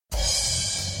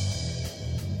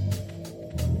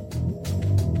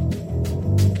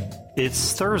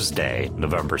It's Thursday,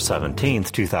 November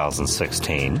 17th,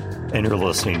 2016, and you're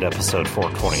listening to episode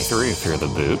 423 of Fear the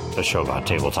Boot, a show about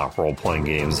tabletop role-playing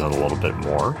games and a little bit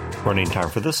more. Running time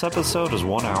for this episode is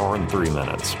 1 hour and 3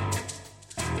 minutes.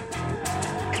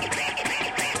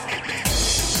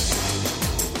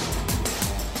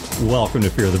 Welcome to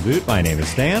Fear the Boot. My name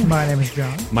is Dan. My name is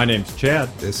John. My name's Chad.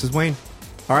 This is Wayne.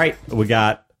 All right, we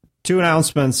got two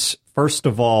announcements. First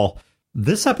of all,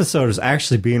 this episode is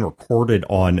actually being recorded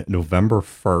on November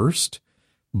 1st,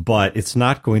 but it's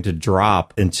not going to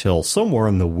drop until somewhere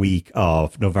in the week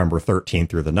of November 13th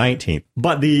through the 19th.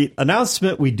 But the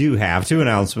announcement we do have, two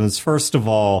announcements. First of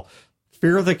all,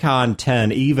 Fear the Con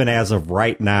 10, even as of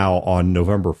right now on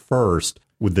November 1st,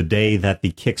 with the day that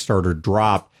the Kickstarter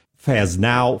dropped, has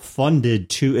now funded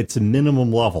to its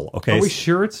minimum level. Okay, are we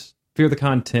sure it's Fear the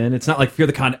Con 10? It's not like Fear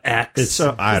the Con X. It's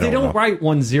I don't they don't know. Write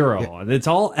 10 on it. It's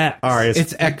all X. All right,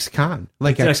 it's XCon,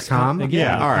 like XCOM.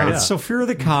 Yeah, all right. Yeah. So Fear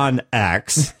the Con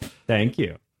X. Thank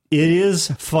you. It is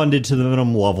funded to the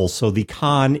minimum level, so the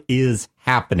con is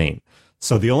happening.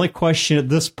 So the only question at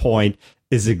this point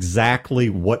is exactly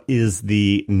what is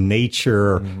the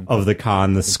nature of the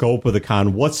con, the scope of the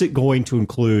con, what's it going to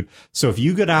include? So if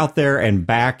you get out there and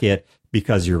back it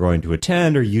because you're going to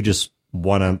attend or you just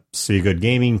want to see a good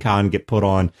gaming con get put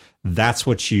on, that's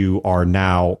what you are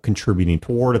now contributing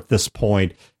toward at this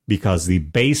point, because the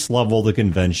base level of the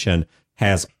convention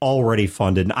has already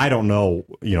funded. And I don't know,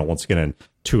 once again, in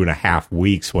 2.5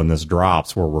 weeks when this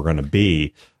drops where we're going to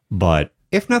be, but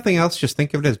if nothing else, just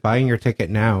think of it as buying your ticket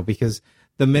now, because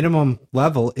the minimum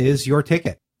level is your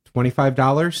ticket.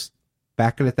 $25,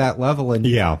 back it at that level,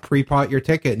 and pre-pot your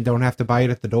ticket and don't have to buy it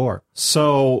at the door.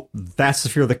 So that's the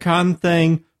Fear the Con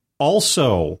thing.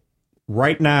 Also,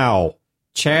 right now,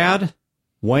 Chad,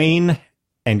 Wayne,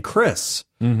 and Chris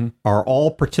are all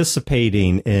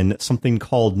participating in something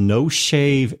called No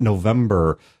Shave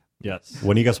November. Yes.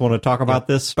 When do you guys want to talk about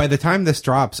this? By the time this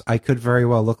drops, I could very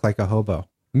well look like a hobo.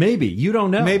 Maybe. You don't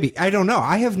know. Maybe. I don't know.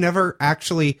 I have never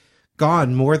actually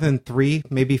gone more than 3,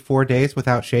 maybe 4 days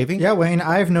without shaving. Yeah, Wayne,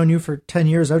 I've known you for 10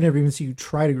 years. I've never even seen you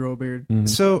try to grow a beard.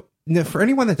 So, for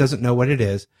anyone that doesn't know what it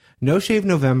is, No Shave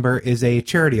November is a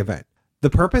charity event. The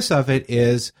purpose of it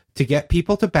is to get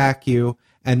people to back you,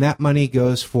 and that money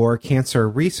goes for cancer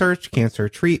research, cancer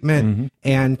treatment,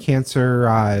 and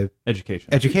cancer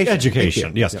education.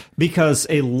 Education, yes. Yep. Because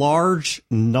a large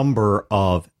number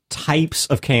of types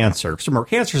of cancer. Remember,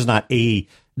 cancer is not a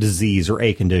disease or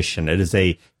a condition. It is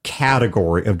a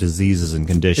category of diseases and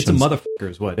conditions. It's a motherfucker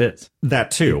is what it is. That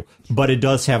too. But it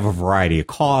does have a variety of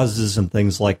causes and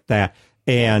things like that.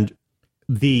 And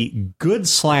the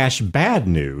good/bad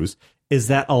news is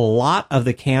that a lot of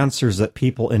the cancers that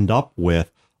people end up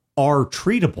with are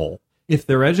treatable. If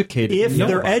they're educated. If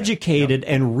they're educated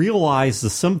and realize the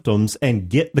symptoms and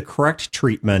get the correct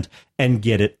treatment and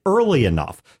get it early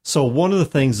enough. So one of the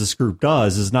things this group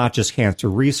does is not just cancer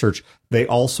research. They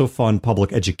also fund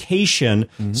public education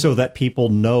so that people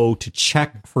know to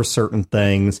check for certain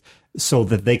things so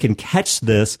that they can catch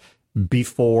this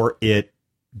before it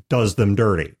does them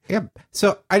dirty. Yep.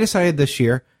 So I decided this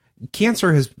year,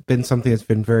 cancer has been something that's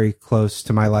been very close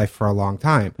to my life for a long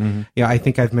time. Yeah, I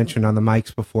think I've mentioned on the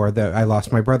mics before that I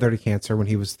lost my brother to cancer when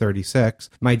he was 36.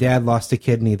 My dad lost a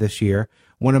kidney this year.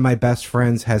 One of my best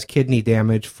friends has kidney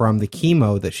damage from the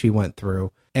chemo that she went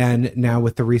through. And now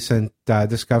with the recent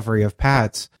discovery of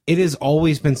Pat's, it has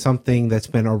always been something that's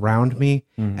been around me.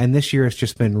 And this year it's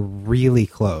just been really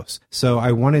close. So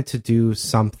I wanted to do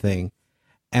something.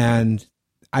 And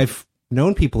I've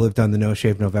known people who've done the No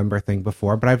Shave November thing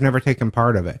before, but I've never taken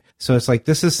part of it. So it's like,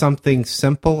 this is something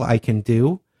simple I can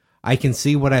do. I can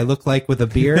see what I look like with a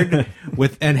beard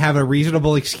and have a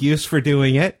reasonable excuse for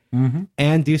doing it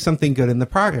and do something good in the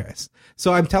progress.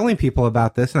 So I'm telling people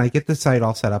about this, and I get the site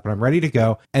all set up and I'm ready to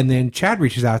go. And then Chad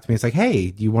reaches out to me. It's like,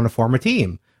 hey, do you want to form a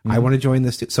team? I want to join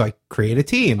this too. So I create a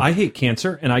team. I hate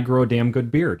cancer and I grow a damn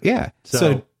good beard. Yeah.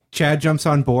 So Chad jumps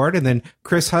on board, and then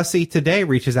Chris Hussey today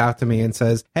reaches out to me and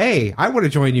says, hey, I want to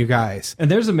join you guys.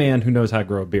 And there's a man who knows how to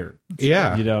grow a beard.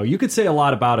 Yeah. You could say a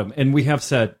lot about him, and we have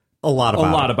said A lot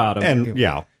about him. And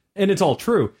yeah. And it's all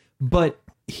true. But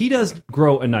he does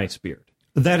grow a nice beard.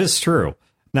 That is true.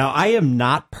 Now, I am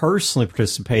not personally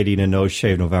participating in No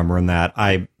Shave November in that.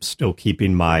 I'm still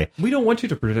keeping my... We don't want you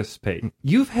to participate.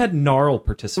 You've had Gnarl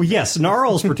participate. Yes,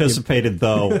 Gnarl's participated,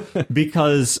 though,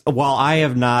 because while I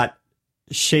have not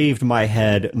shaved my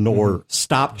head nor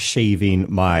stopped shaving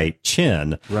my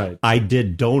chin, right, I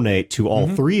did donate to all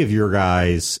three of your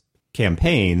guys'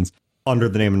 campaigns. under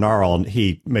the name of Gnarl, and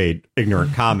he made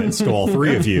ignorant comments to all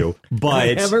three of you.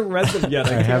 But I haven't read them yet.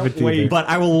 I haven't can't wait. But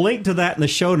I will link to that in the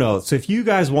show notes. So if you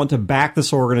guys want to back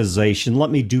this organization, let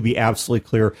me be absolutely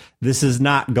clear. This is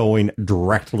not going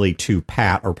directly to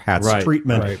Pat or Pat's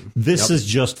treatment. Right. This is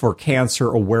just for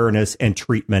cancer awareness and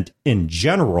treatment in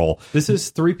general. This is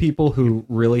three people who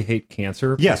really hate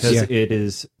cancer. Yes. Because it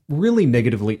is really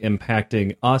negatively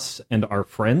impacting us and our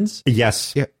friends.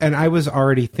 Yes. Yeah, and I was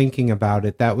already thinking about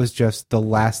it. That was just the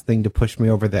last thing to push me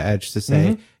over the edge to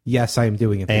say, yes, I am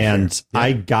doing it this And year.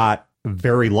 I got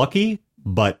very lucky,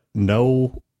 but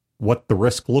know what the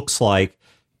risk looks like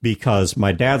because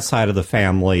my dad's side of the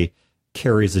family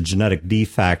carries a genetic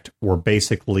defect where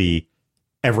basically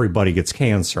everybody gets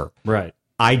cancer. Right.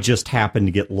 I just happened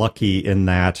to get lucky in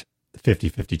that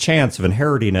 50-50 chance of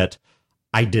inheriting it.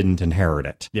 I didn't inherit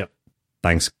it. Yep.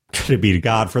 Thanks to be to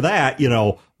God for that,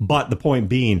 But the point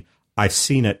being, I've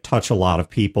seen it touch a lot of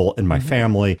people in my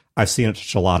family. I've seen it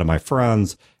touch a lot of my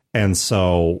friends. And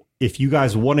so if you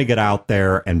guys want to get out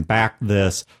there and back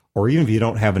this, or even if you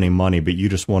don't have any money, but you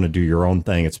just want to do your own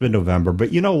thing, it's been November.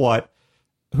 But you know what?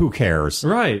 Who cares?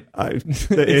 Right.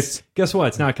 It's guess what?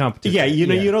 It's not competition. yeah,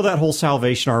 you know that whole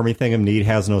Salvation Army thing of need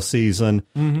has no season.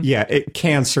 Yeah,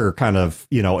 cancer kind of,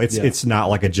 it's not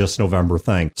like a just November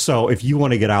thing. So if you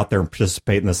want to get out there and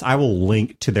participate in this, I will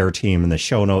link to their team in the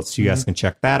show notes so you guys can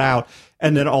check that out.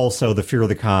 And then also the Fear of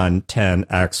the Con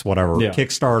 10X whatever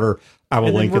Kickstarter. I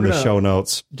will link in the show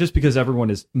notes. Just because everyone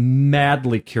is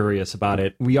madly curious about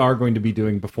it, we are going to be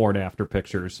doing before and after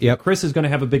pictures. Yep. Chris is going to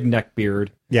have a big neck beard.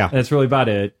 Yeah. And that's really about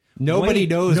it. Nobody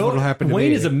knows what will happen to Wayne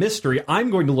me. is a mystery. I'm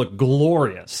going to look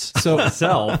glorious. So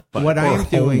myself. What I am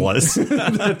doing, Homeless.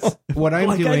 what I'm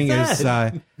Like I doing is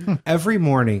every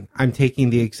morning I'm taking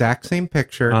the exact same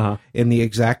picture in the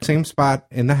exact same spot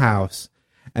in the house.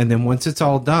 And then once it's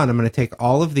all done, I'm going to take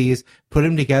all of these, put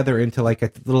them together into like a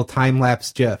little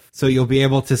time-lapse GIF. So you'll be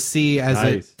able to see as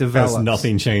it develops. As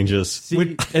nothing changes.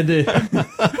 See, and then,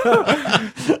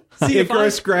 It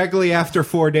grows scraggly after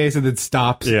 4 days and then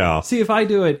stops. Yeah. see, if I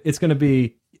do it, it's going to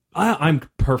be, I'm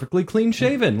perfectly clean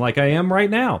shaven like I am right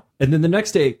now. And then the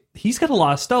next day, he's got a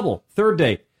lot of stubble. Third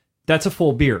day, that's a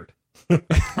full beard.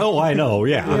 Oh, I know.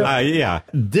 Yeah.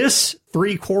 This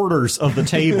 3/4 of the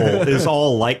table is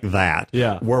all like that.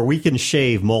 Yeah. Where we can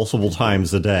shave multiple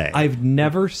times a day. I've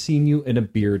never seen you in a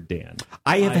beard, Dan.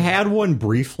 I have had one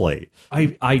briefly.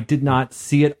 I did not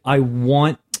see it. I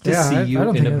want to Yeah, see I you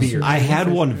don't in think a I've beard. seen I had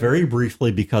one very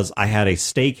briefly because I had a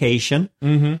staycation.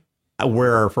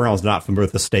 Where, for anyone who's not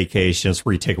familiar with the staycation, it's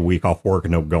where you take a week off work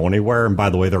and don't go anywhere. And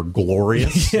by the way, they're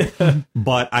glorious.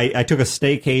 But I took a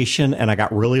staycation and I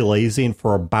got really lazy and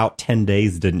for about 10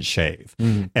 days didn't shave.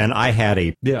 And I had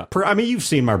I mean, you've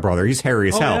seen my brother. He's hairy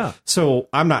as hell. Yeah. So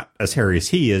I'm not as hairy as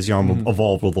he is. I'm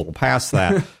evolved a little past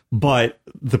that. But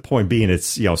the point being,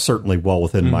 it's certainly well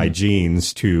within my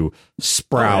genes to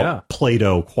sprout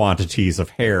Play-Doh quantities of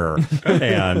hair,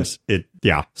 and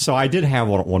So I did have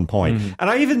one at one point, and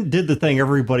I even did the thing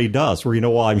everybody does, where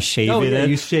while I'm shaving it,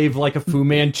 you shave like a Fu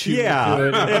Manchu.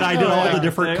 and I did all the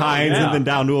different kinds, and then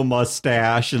down to a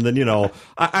mustache, and then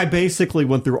I basically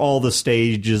went through all the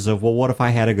stages of what if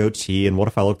I had a goatee, and what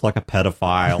if I looked like a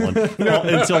pedophile, and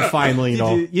until finally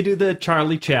you do the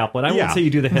Charlie Chaplin. I won't say you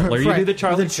do the Hitler. You do the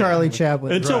Charlie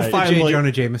Chaplin. Until J. finally,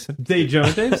 Jonah Jameson. J.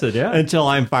 Jonah Jameson, yeah. until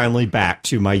I'm finally back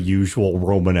to my usual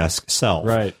Romanesque self.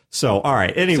 Right. So, all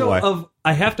right. Anyway,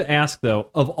 I have to ask though,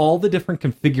 of all the different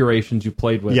configurations you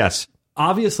played with, yes,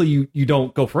 obviously you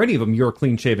don't go for any of them. You're a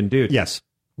clean shaven dude. yes.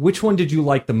 Which one did you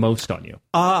like the most on you?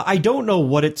 I don't know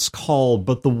what it's called,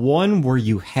 but the one where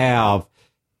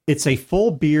it's a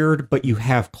full beard, but you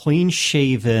have clean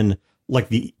shaven. Like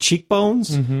the cheekbones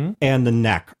and the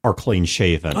neck are clean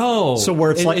shaven. Oh, so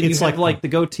where it's like the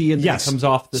goatee and then it comes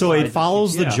off. So it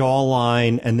follows the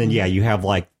jawline, and then you have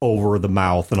like over the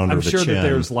mouth and under the chin. I'm sure that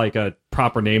there's like a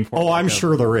proper name for it. Oh, I'm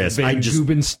sure there is. Van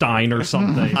Gubenstein or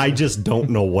something. I just don't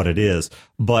know what it is.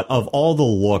 But of all the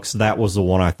looks, that was the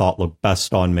one I thought looked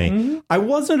best on me. I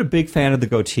wasn't a big fan of the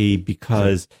goatee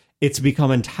because it's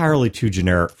become entirely too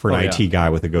generic for an IT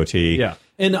guy with a goatee. Yeah.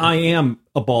 And I am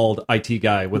a bald IT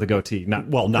guy with a goatee. Not at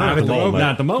the moment. Not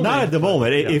at the moment. Not at the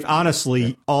moment. If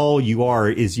honestly, all you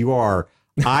are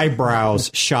eyebrows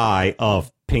shy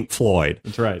of Pink Floyd.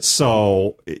 That's right.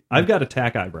 So I've got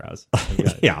attack eyebrows.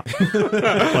 Yeah.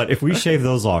 But if we shave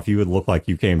those off, you would look like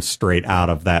you came straight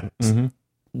out of that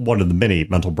one of the many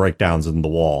mental breakdowns in the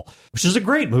wall, which is a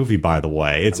great movie, by the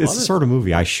way. It's the sort of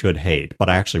movie I should hate, but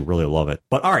I actually really love it.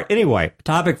 But all right, anyway,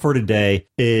 topic for today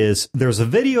is there's a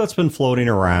video that's been floating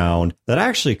around that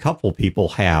actually a couple people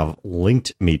have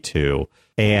linked me to,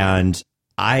 and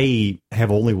I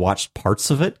have only watched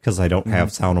parts of it because I don't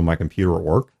have sound on my computer at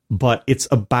work. But it's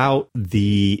about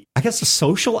the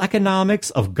social economics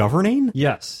of governing.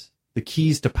 Yes. The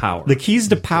keys to power. The keys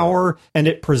to power, and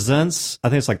it presents, I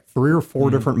think it's like 3 or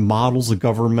 4 different models of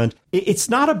government. It's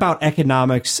not about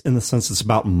economics in the sense it's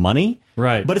about money.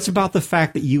 Right. But it's about the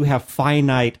fact that you have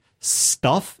finite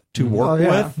stuff to work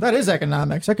with. That is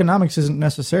economics. Economics isn't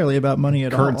necessarily about money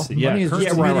at Currency, all. yeah, Money is just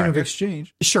currency. a medium Right. of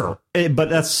exchange. Sure. But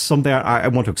that's something I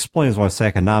want to explain is when I say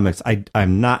economics.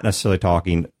 I'm not necessarily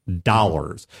talking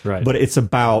dollars. Right. But it's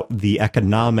about the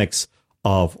economics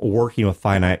of working with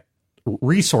finite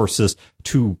resources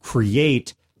to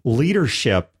create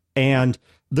leadership. And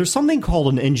there's something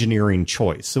called an engineering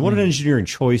choice. And what an engineering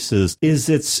choice is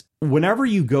it's whenever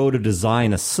you go to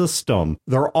design a system,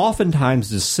 there are oftentimes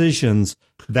decisions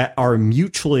that are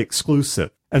mutually exclusive.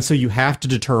 And so you have to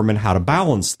determine how to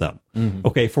balance them.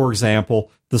 Okay, for example,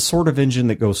 the sort of engine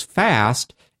that goes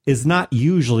fast is not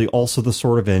usually also the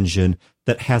sort of engine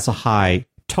that has a high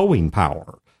towing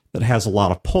power, that has a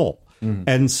lot of pull.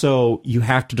 And so you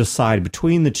have to decide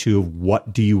between the two,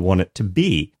 what do you want it to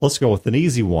be? Let's go with an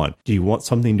easy one. Do you want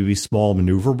something to be small,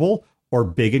 maneuverable, or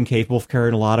big and capable of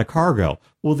carrying a lot of cargo?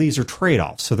 Well, these are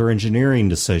trade-offs. So they're engineering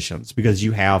decisions because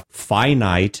you have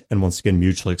finite and, once again,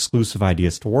 mutually exclusive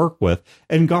ideas to work with.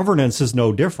 And governance is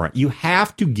no different. You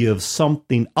have to give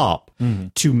something up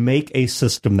to make a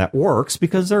system that works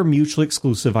because they're mutually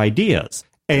exclusive ideas.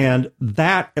 And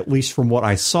that, at least from what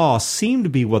I saw, seemed to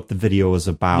be what the video is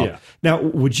about. Yeah. Now,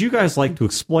 would you guys like to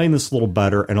explain this a little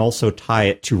better and also tie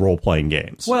it to role-playing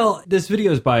games? Well, this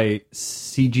video is by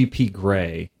CGP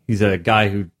Grey. He's a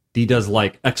guy he does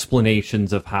like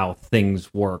explanations of how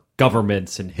things work,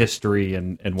 governments and history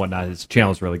and whatnot. His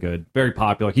channel's really good, very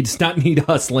popular. He does not need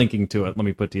us linking to it. Let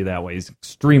me put it to you that way. He's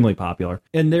extremely popular.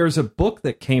 And there's a book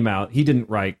that came out, he didn't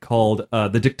write, called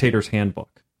The Dictator's Handbook,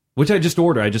 which I just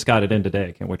ordered. I just got it in today.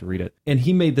 I can't wait to read it. And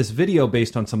he made this video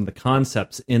based on some of the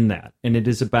concepts in that. And it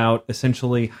is about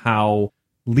essentially how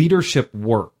leadership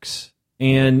works.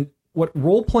 And what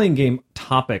role-playing game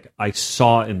topic I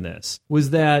saw in this was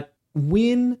that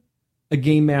when a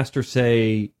game master,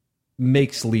 say,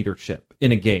 makes leadership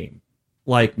in a game,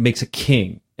 like makes a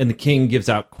king, and the king gives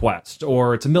out quests,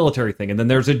 or it's a military thing, and then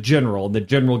there's a general, and the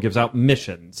general gives out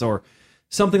missions, or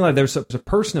something like that. There's a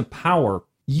person of power.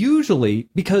 Usually,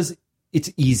 because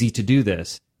it's easy to do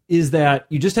this, is that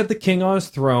you just have the king on his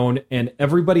throne and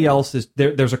everybody else is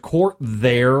there. There's a court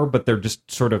there, but they're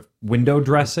just sort of window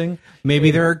dressing.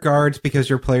 Maybe there are guards because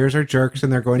your players are jerks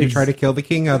and they're going to try to kill the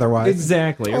king otherwise.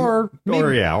 Exactly. Or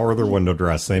they're window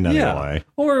dressing anyway.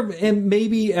 Yeah. And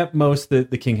maybe at most the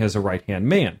king has a right-hand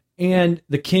man. And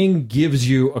the king gives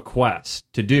you a quest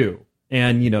to do.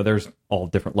 And, there's all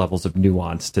different levels of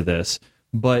nuance to this.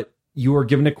 But you are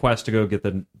given a quest to go get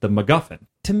the MacGuffin.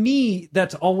 To me,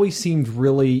 that's always seemed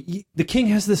really... The king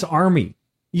has this army.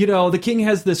 The king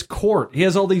has this court. He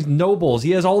has all these nobles.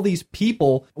 He has all these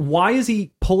people. Why is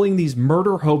he pulling these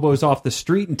murder hobos off the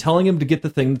street and telling him to get the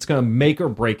thing that's going to make or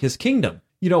break his kingdom?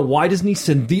 Why doesn't he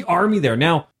send the army there?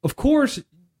 Now, of course,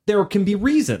 there can be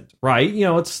reasons, right?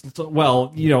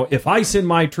 If I send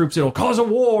my troops, it'll cause a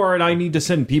war, and I need to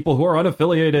send people who are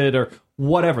unaffiliated or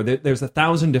whatever. There's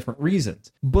 1,000 different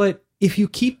reasons. But if you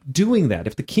keep doing that,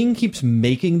 if the king keeps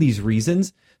making these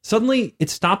reasons, suddenly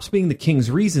it stops being the king's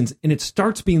reasons and it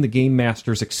starts being the game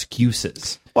master's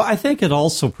excuses. Well, I think it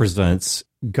also presents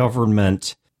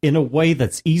government in a way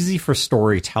that's easy for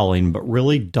storytelling, but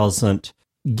really doesn't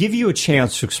give you a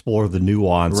chance to explore the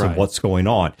nuance of what's going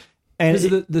on.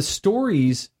 And the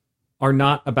stories are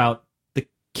not about the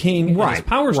king and his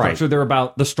power structure. They're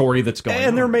about the story that's going on.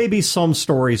 And there may be some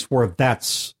stories where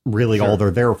that's really all they're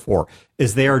there for,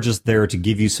 is they are just there to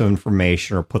give you some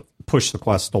information or push the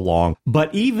quest along.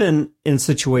 But even in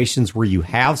situations where you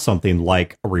have something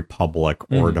like a republic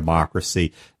or a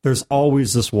democracy, there's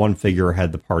always this one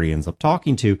figurehead the party ends up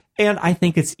talking to. And I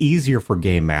think it's easier for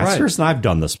game masters, and I've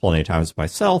done this plenty of times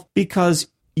myself, because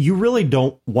you really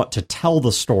don't want to tell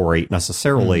the story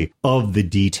necessarily of the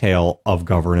detail of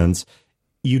governance.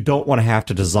 You don't want to have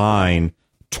to design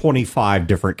 25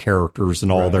 different characters and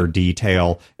all their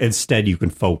detail. Instead, you can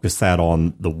focus that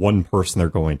on the one person they're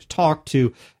going to talk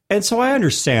to. And so I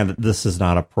understand that this is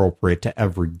not appropriate to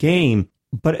every game.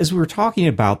 But as we were talking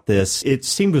about this, it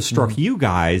seemed to have struck you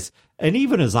guys, and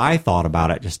even as I thought about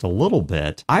it just a little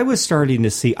bit, I was starting to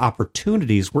see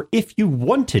opportunities where if you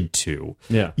wanted to,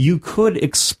 you could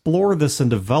explore this and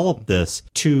develop this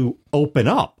to open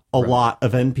up a lot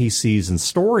of NPCs and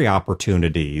story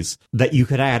opportunities that you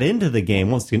could add into the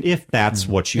game once again, if that's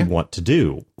what you want to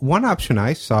do. One option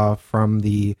I saw from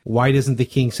the why doesn't the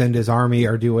king send his army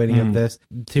or do any of this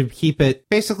to keep it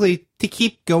basically to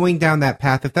keep going down that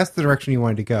path, if that's the direction you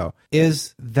wanted to go,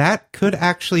 is that could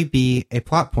actually be a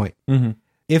plot point.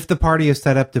 If the party is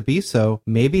set up to be so,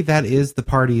 maybe that is the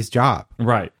party's job.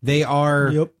 Right. They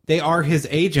are his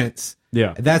agents.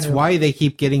 Yeah. That's why they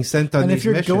keep getting sent on these missions.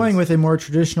 And if you're going with a more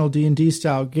traditional D&D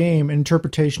style game,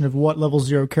 interpretation of what level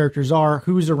 0 characters are,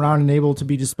 who's around and able to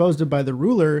be disposed of by the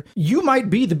ruler, you might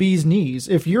be the bee's knees.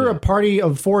 If you're a party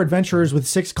of 4 adventurers with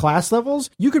 6 class levels,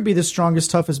 you could be the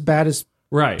strongest, toughest, baddest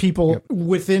people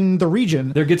within the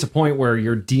region. There gets a point where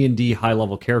your D&D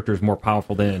high-level character is more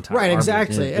powerful than an entire Right,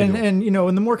 exactly. And you know,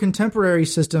 in the more contemporary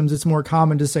systems, it's more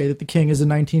common to say that the king is a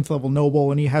 19th level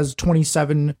noble and he has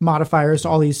 27 modifiers to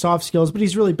all these soft skills, but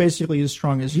he's really basically as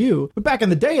strong as you. But back in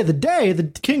the day, the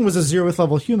king was a 0th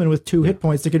level human with 2 hit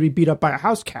points that could be beat up by a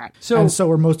house cat. And so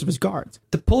were most of his guards.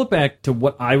 To pull it back to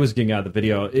what I was getting out of the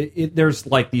video, there's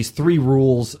like these 3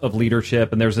 rules of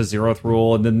leadership, and there's a 0th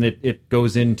rule, and then it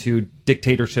goes into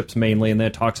dictatorships mainly, and then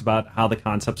it talks about how the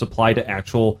concepts apply to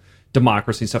actual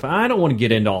democracy stuff. I don't want to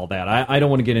get into all that. I don't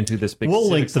want to get into this big... We'll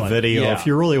link the video. Yeah. If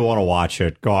you really want to watch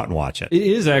it, go out and watch it. It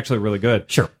is actually really good.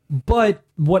 Sure. But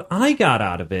what I got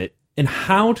out of it, and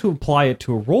how to apply it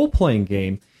to a role-playing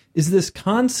game, is this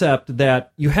concept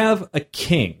that you have a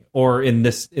king, or in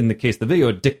the case of the video,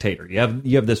 a dictator. You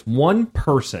have this one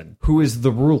person who is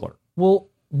the ruler. Well,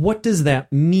 what does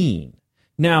that mean?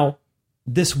 Now,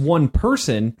 this one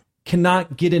person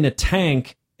cannot get in a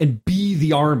tank and be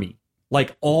the army,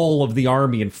 like all of the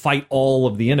army, and fight all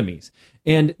of the enemies.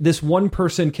 And this one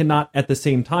person cannot at the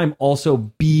same time also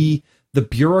be the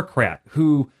bureaucrat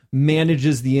who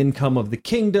manages the income of the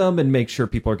kingdom and makes sure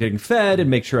people are getting fed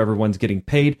and make sure everyone's getting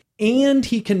paid. And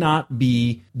he cannot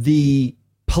be the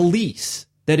police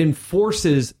that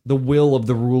enforces the will of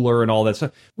the ruler and all that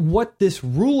stuff. What this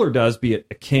ruler does, be it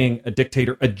a king, a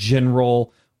dictator, a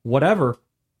general, whatever,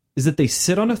 is that they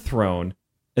sit on a throne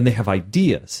and they have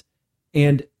ideas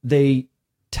and they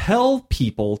tell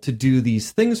people to do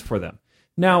these things for them.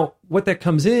 Now, what that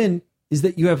comes in is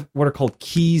that you have what are called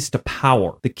keys to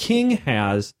power. The king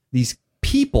has these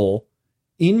people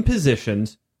in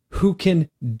positions who can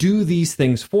do these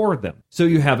things for them. So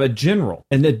you have a general,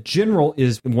 and the general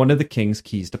is one of the king's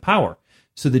keys to power.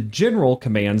 So the general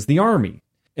commands the army,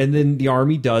 and then the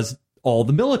army does all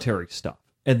the military stuff.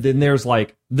 And then there's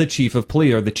like the chief of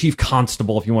police, or the chief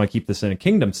constable, if you want to keep this in a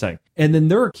kingdom setting. And then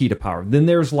they're a key to power. Then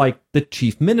there's like the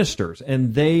chief ministers,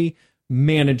 and they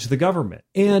manage the government.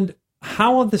 And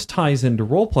how this ties into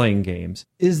role-playing games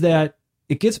is that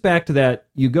it gets back to that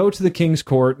you go to the king's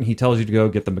court and he tells you to go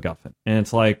get the MacGuffin. And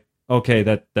it's like, okay,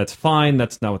 that's fine.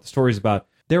 That's not what the story's about.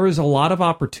 There is a lot of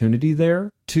opportunity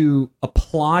there to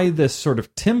apply this sort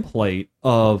of template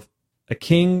of a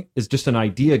king is just an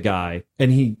idea guy,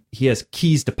 and he has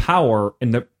keys to power,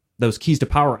 and those keys to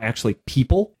power are actually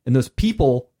people, and those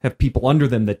people have people under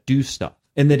them that do stuff,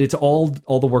 and that it's all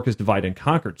the work is divided and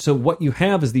conquered. So what you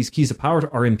have is these keys to power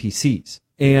are NPCs,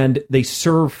 and they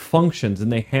serve functions, and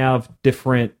they have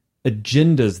different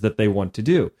agendas that they want to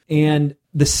do. And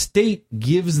the state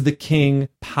gives the king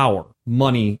power,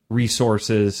 money,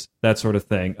 resources, that sort of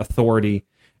thing, authority,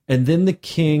 and then the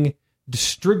king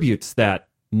distributes that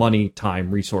money,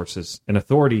 time, resources, and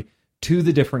authority to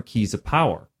the different keys of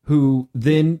power, who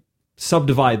then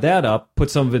subdivide that up,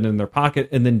 put some of it in their pocket,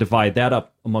 and then divide that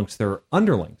up amongst their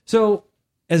underlings. So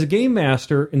as a game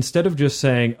master, instead of just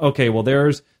saying, okay, well,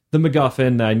 there's the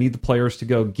MacGuffin that I need the players to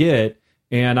go get,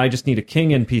 and I just need a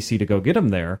king NPC to go get them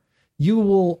there, you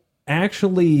will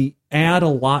actually add a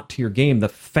lot to your game, the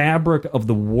fabric of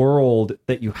the world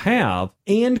that you have,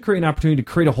 and create an opportunity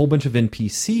to create a whole bunch of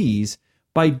NPCs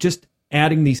by just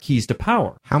adding these keys to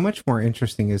power. How much more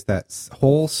interesting is that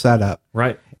whole setup?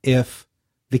 Right. If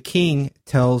the king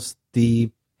tells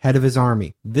the head of his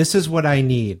army, this is what I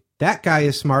need. That guy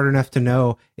is smart enough to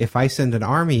know if I send an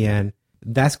army in,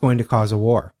 that's going to cause a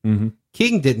war. Mm-hmm.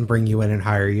 King didn't bring you in and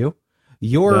hire you.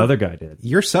 The other guy did.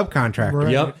 Your subcontractor.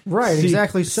 Right. Yep. Right, See,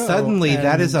 exactly so. Suddenly,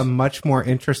 that is a much more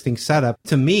interesting setup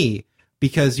to me,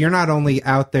 because you're not only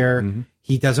out there,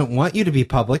 he doesn't want you to be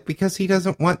public because he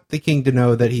doesn't want the king to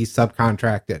know that he's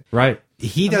subcontracted. Right.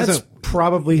 He doesn't. That's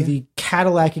probably the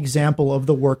Cadillac example of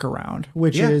the workaround,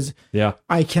 which is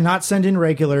I cannot send in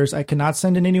regulars. I cannot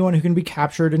send in anyone who can be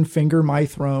captured and finger my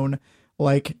throne.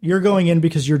 Like, you're going in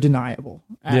because you're deniable.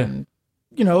 And,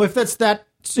 you know, if that's that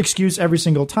excuse every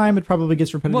single time, it probably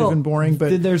gets repetitive and boring,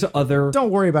 but there's other...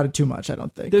 Don't worry about it too much, I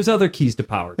don't think. There's other keys to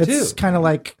power, too. It's kind of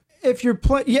like if you're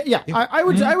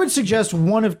I would suggest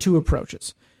one of two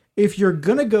approaches. If you're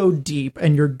going to go deep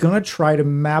and you're going to try to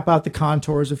map out the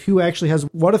contours of who actually has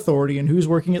what authority and who's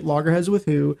working at loggerheads with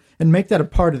who and make that a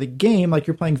part of the game, like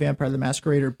you're playing Vampire the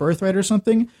Masquerade or Birthright or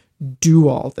something, do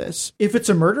all this. If it's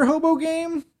a murder hobo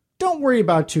game, don't worry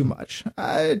about too much.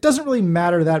 It doesn't really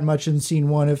matter that much in scene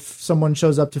one if someone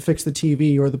shows up to fix the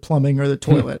TV or the plumbing or the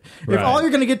toilet. Right. If all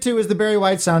you're going to get to is the Barry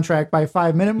White soundtrack by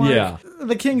 5-minute mark,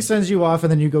 the king sends you off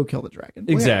and then you go kill the dragon.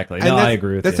 Exactly. And No, I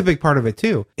agree with that's you. a big part of it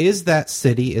too. Is that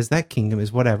city, is that kingdom,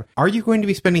 is whatever. Are you going to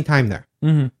be spending time there?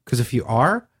 Because if you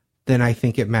are, then I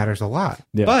think it matters a lot.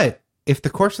 Yeah. But if the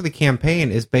course of the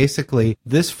campaign is basically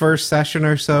this first session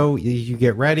or so, you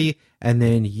get ready and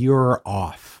then you're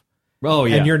off. Oh,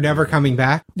 yeah. And you're never coming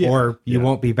back, or you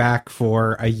won't be back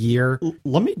for a year.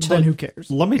 Let me tell Then who cares?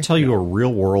 Let me tell you a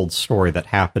real world story that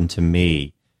happened to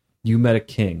me. You met a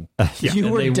king. You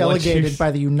And were they want delegated you- by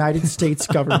the United States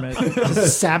government to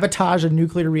sabotage a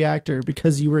nuclear reactor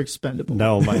because you were expendable.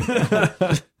 No,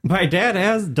 my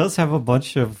dad does have a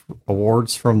bunch of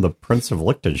awards from the Prince of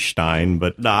Liechtenstein,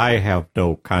 but I have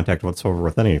no contact whatsoever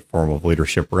with any form of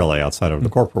leadership really outside of the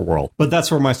corporate world. But that's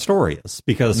where my story is,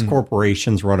 because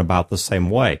corporations run about the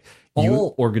same way.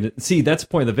 See, that's the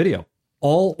point of the video.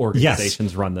 All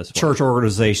organizations run this way. Church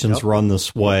organizations run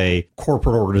this way.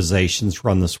 Corporate organizations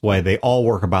run this way. They all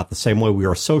work about the same way. We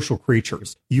are social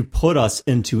creatures. You put us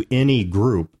into any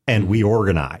group and we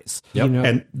organize. Yep. You know,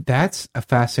 And that's a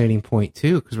fascinating point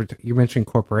too, because you're mentioning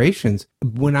corporations.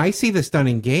 When I see this done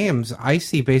in games, I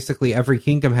see basically every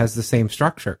kingdom has the same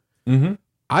structure.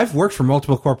 I've worked for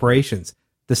multiple corporations.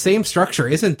 The same structure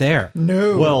isn't there.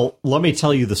 No. Well, let me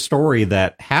tell you the story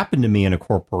that happened to me in a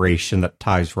corporation that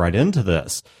ties right into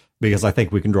this, because I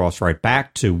think we can draw us right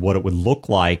back to what it would look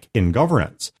like in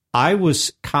governance. I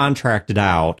was contracted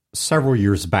out several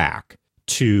years back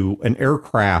to an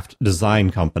aircraft design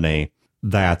company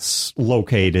that's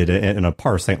located in a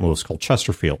part of St. Louis called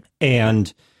Chesterfield.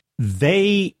 And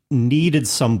they needed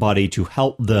somebody to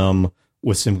help them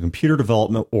with some computer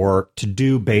development work to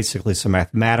do basically some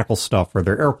mathematical stuff for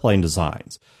their airplane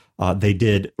designs. They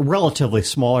did relatively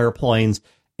small airplanes,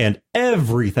 and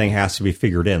everything has to be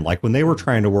figured in. Like when they were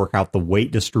trying to work out the weight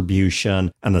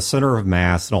distribution and the center of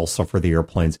mass and all stuff for the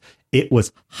airplanes, it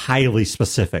was highly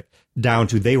specific, down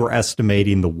to they were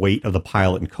estimating the weight of the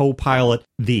pilot and co-pilot.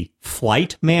 The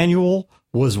flight manual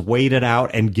was weighted out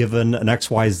and given an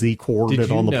XYZ coordinate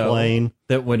Did you on the know plane.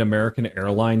 that when American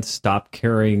Airlines stopped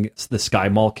carrying the Sky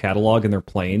Mall catalog in their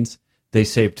planes, they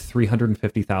saved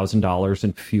 $350,000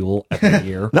 in fuel every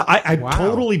year? No, I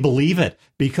totally believe it,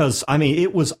 because, I mean,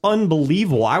 it was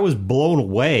unbelievable. I was blown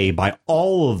away by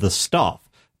all of the stuff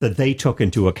that they took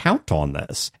into account on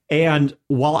this. And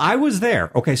while I was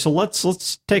there, okay, so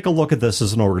let's take a look at this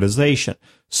as an organization.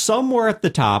 Somewhere at the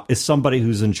top is somebody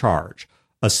who's in charge,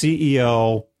 a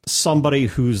CEO, somebody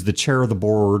who's the chair of the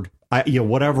board,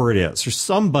 whatever it is. There's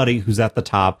somebody who's at the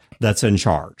top that's in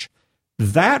charge.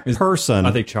 That person...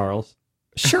 Are they Charles?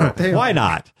 Sure, why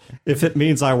not? If it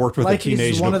means I worked with Like a he's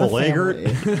teenage one of the Nicole Eggert,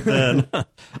 family. then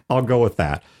I'll go with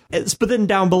that. But then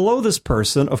down below this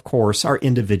person, of course, are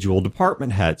individual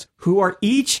department heads who are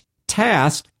each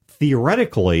tasked,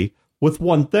 theoretically, with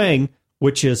one thing,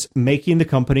 which is making the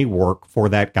company work for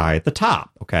that guy at the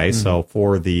top. Okay, so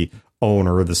for the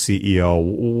owner, the CEO,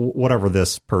 whatever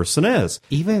this person is.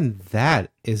 Even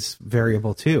that is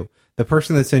variable too. The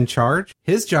person that's in charge,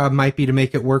 his job might be to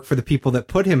make it work for the people that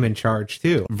put him in charge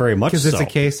too. Very much Because so. it's a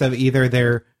case of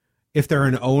either if they're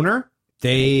an owner,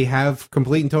 they have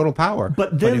complete and total power.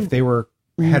 But then- if they were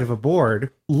head of a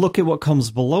board, Look at what comes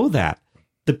below that.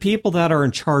 The people that are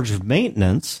in charge of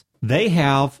maintenance, they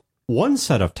have one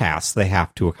set of tasks they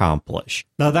have to accomplish.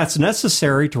 Now, that's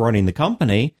necessary to running the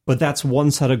company, but that's one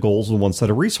set of goals and one set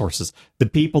of resources. The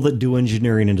people that do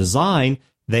engineering and design,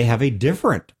 they have a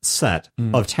different set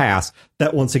of tasks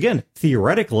that, once again,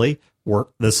 theoretically,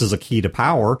 this is a key to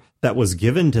power that was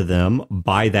given to them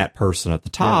by that person at the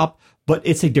top, but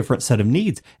it's a different set of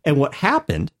needs. And what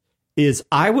happened is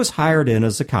I was hired in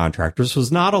as a contractor. This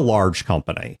was not a large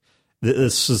company.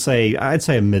 This is I'd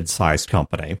say a mid-sized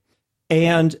company.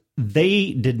 And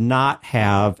they did not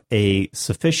have a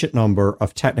sufficient number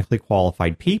of technically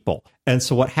qualified people. And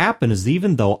so what happened is,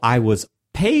 even though I was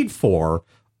paid for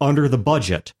under the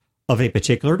budget of a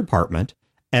particular department,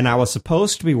 and I was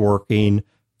supposed to be working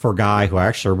for a guy who I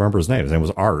actually remember his name. His name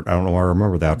was Art. I don't know why I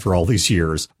remember that for all these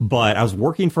years. But I was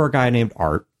working for a guy named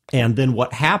Art. And then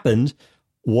what happened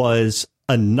was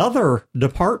another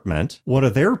department, one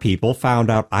of their people, found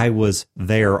out I was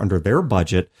there under their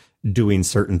budget doing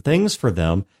certain things for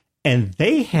them, and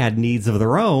they had needs of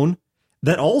their own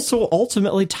that also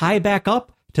ultimately tie back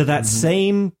up to that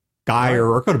same guy,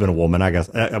 or it could have been a woman, I guess,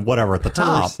 whatever, at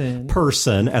the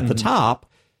person at the top.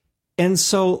 And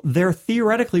so they're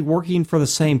theoretically working for the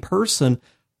same person,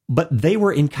 but they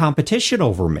were in competition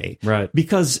over me. Right.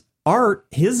 Because Art,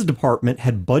 his department,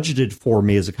 had budgeted for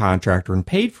me as a contractor and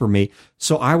paid for me.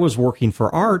 So I was working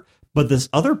for Art, but this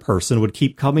other person would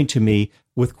keep coming to me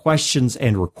with questions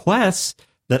and requests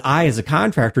that I, as a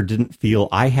contractor, didn't feel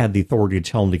I had the authority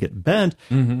to tell him to get bent.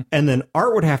 And then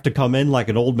Art would have to come in like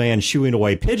an old man shooing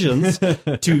away pigeons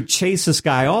to chase this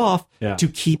guy off to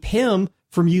keep him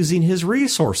from using his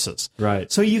resources.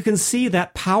 Right. So you can see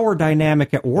that power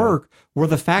dynamic at work, where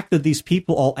the fact that these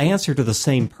people all answer to the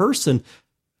same person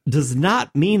does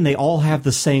not mean they all have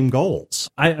the same goals.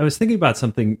 I was thinking about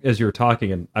something as you were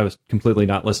talking, and I was completely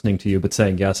not listening to you, but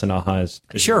saying yes and aha as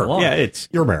Sure. Yeah,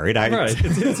 you're married. Right.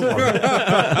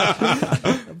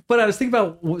 But I was thinking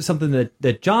about something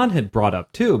that John had brought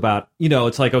up too, about,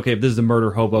 it's like, okay, if this is a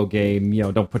murder hobo game,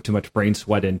 don't put too much brain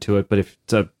sweat into it. But if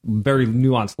it's a very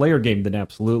nuanced layer game, then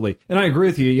absolutely. And I agree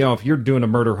with you. If you're doing a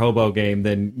murder hobo game,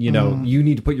 then, you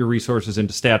need to put your resources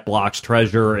into stat blocks,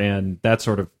 treasure, and that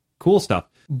sort of cool stuff.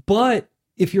 But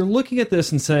if you're looking at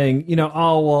this and saying,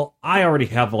 oh, well, I already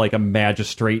have like a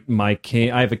magistrate in my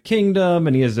king. I have a kingdom,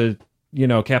 and he has a,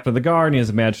 captain of the guard, and he has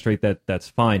a magistrate, that's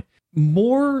fine.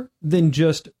 More than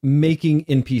just making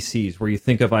NPCs, where you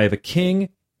think of, I have a king.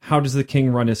 How does the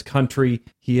king run his country?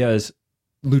 He has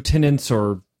lieutenants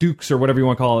or dukes or whatever you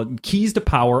want to call it, keys to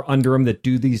power under him that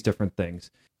do these different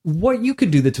things. What you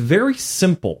could do that's very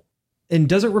simple and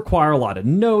doesn't require a lot of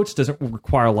notes, doesn't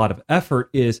require a lot of effort,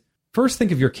 is first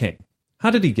think of your king. How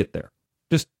did he get there?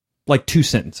 Just like 2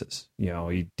 sentences.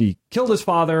 He killed his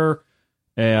father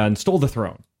and stole the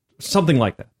throne. Something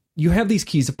like that. You have these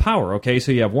keys of power, okay?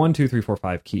 So you have 1, 2, 3, 4,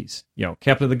 5 keys.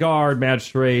 Captain of the guard,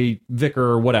 magistrate,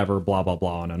 vicar, whatever, blah, blah,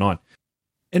 blah, on and on.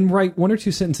 And write 1 or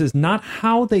 2 sentences, not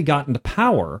how they got into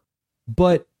power,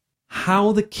 but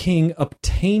how the king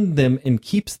obtained them and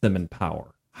keeps them in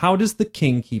power. How does the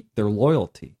king keep their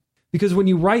loyalty? Because when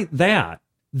you write that,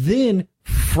 then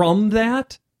from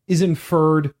that is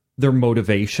inferred their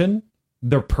motivation,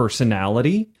 their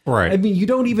personality. Right. I mean, you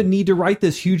don't even need to write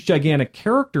this huge, gigantic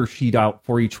character sheet out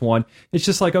for each one. It's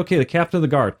just like, okay, the captain of the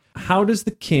guard. How does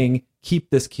the king keep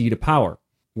this key to power?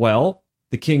 Well,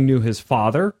 the king knew his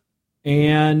father,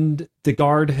 and the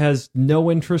guard has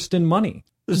no interest in money.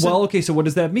 Okay, so what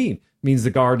does that mean? It means the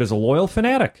guard is a loyal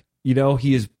fanatic.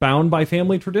 He is bound by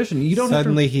family tradition. You don't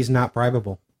Suddenly he's not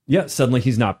bribable. Yeah, suddenly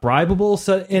he's not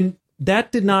bribable. And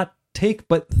that did not take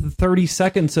but 30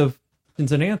 seconds of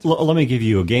an answer. Let me give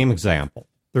you a game example.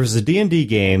 There's a D&D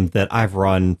game that I've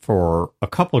run for a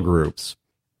couple of groups,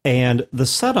 and the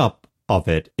setup of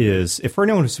it is, if for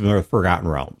anyone who's familiar with Forgotten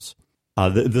Realms,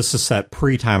 this is set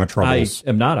pre-Time of Troubles. I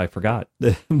am not, I forgot.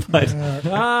 But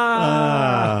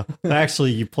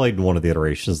actually, you played in one of the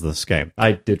iterations of this game.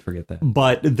 I did forget that.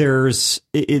 But there's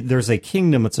a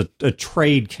kingdom, it's a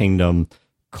trade kingdom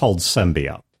called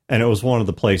Sembia, and it was one of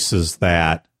the places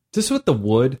that... Is this with the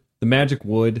wood, the magic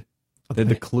wood?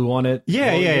 The clue on it?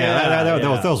 Yeah.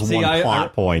 That was one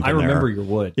plot point. I remember your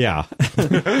wood. Yeah. You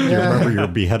remember your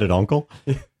beheaded uncle?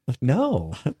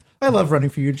 No. I love running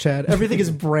for you, Chad. Everything is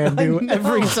brand new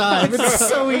every time. It's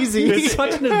so easy. It's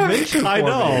such an adventure. I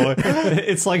know.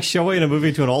 It's like showing a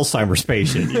movie to an Alzheimer's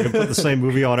patient. You can put the same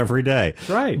movie on every day.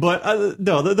 Right. But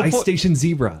no, the Ice Station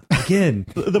Zebra again.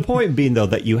 The point being, though,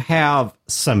 that you have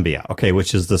Sembia, okay,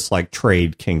 which is this like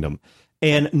trade kingdom.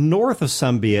 And north of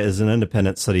Sembia is an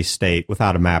independent city-state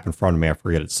without a map in front of me. I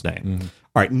forget its name. Mm-hmm.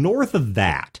 All right, north of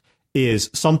that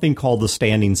is something called the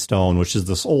Standing Stone, which is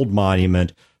this old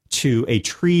monument to a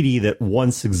treaty that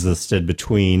once existed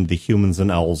between the humans and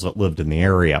elves that lived in the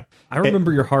area. I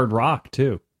remember your hard rock,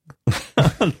 too.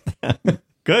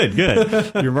 Good.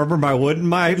 You remember my wood and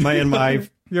my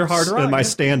your hard rock. And my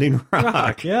standing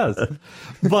rock. Yes.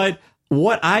 But...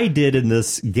 what I did in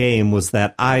this game was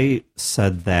that I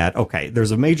said that, okay,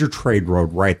 there's a major trade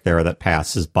road right there that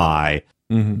passes by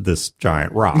this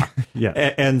giant rock. Yeah.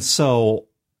 And so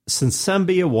since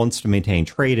Sembia wants to maintain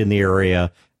trade in the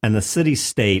area, and the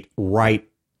city-state right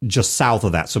just south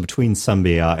of that, so between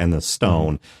Sembia and the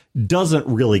stone, doesn't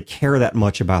really care that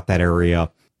much about that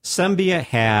area, Sembia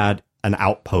had an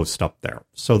outpost up there.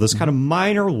 So this kind of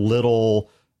minor little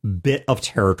bit of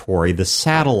territory, the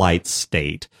satellite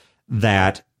state,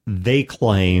 that they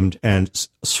claimed and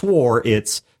swore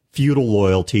its feudal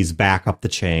loyalties back up the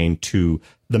chain to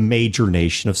the major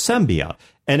nation of Sembia.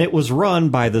 And it was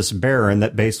run by this baron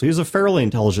that basically is a fairly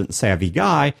intelligent and savvy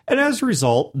guy. And as a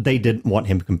result, they didn't want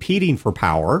him competing for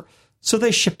power. So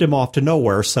they shipped him off to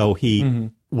nowhere so he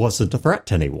wasn't a threat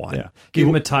to anyone. Yeah. Gave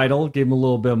him a title, gave him a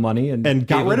little bit of money, and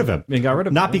got rid of him. And got rid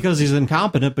of him. Not because he's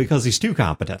incompetent, because he's too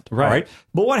competent. Right.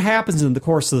 But what happens in the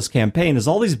course of this campaign is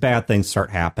all these bad things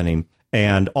start happening,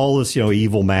 and all this,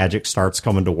 evil magic starts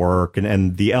coming to work,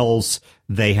 and the elves,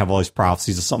 they have all these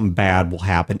prophecies that something bad will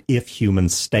happen if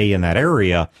humans stay in that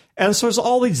area. And so there's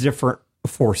all these different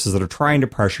forces that are trying to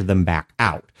pressure them back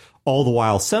out. All the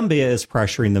while, Sembia is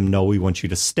pressuring them, no, we want you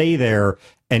to stay there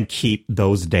and keep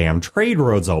those damn trade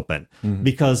roads open.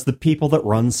 Because the people that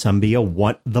run Sembia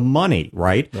want the money,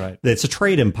 right? It's a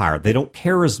trade empire. They don't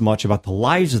care as much about the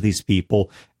lives of these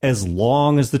people as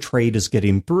long as the trade is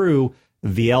getting through.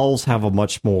 The elves have a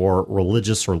much more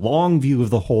religious or long view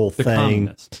of the whole thing.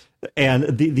 Communists. And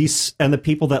the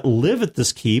people that live at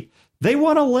this keep, they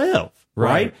want to live,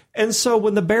 right? And so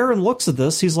when the Baron looks at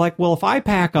this, he's like, well, if I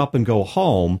pack up and go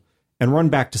home and run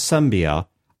back to Sembia,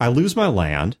 I lose my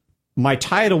land. My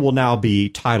title will now be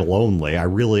title only.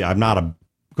 I'm not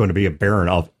going to be a Baron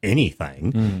of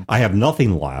anything. I have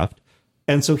nothing left.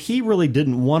 And so he really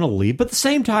didn't want to leave. But at the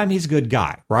same time, he's a good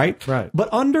guy, right? But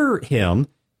under him,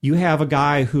 you have a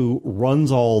guy who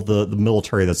runs all the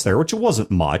military that's there, which it wasn't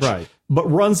much, but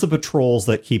runs the patrols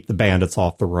that keep the bandits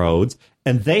off the roads.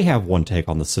 And they have one take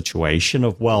on the situation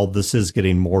of, well, this is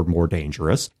getting more and more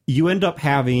dangerous. You end up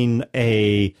having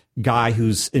a guy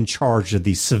who's in charge of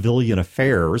the civilian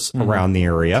affairs around the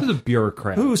area. He's a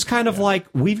bureaucrat. Who's kind of like,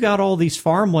 we've got all these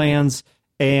farmlands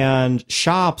and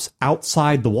shops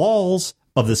outside the walls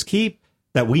of this keep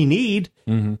that we need.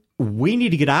 We need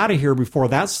to get out of here before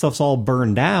that stuff's all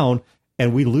burned down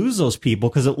and we lose those people,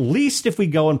 because at least if we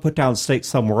go and put down stakes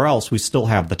somewhere else, we still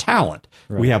have the talent.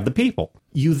 We have the people.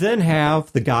 You then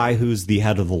have the guy who's the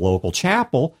head of the local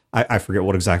chapel. I forget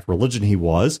what exact religion he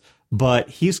was, but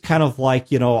he's kind of like,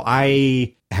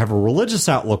 I have a religious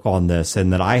outlook on this,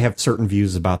 and that I have certain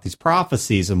views about these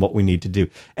prophecies and what we need to do.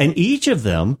 And each of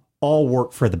them all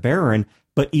work for the Baron,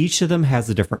 but each of them has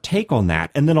a different take on that.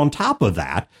 And then on top of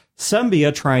that,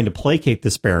 Sembia, trying to placate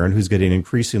this Baron, who's getting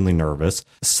increasingly nervous,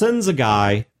 sends a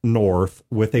guy north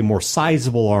with a more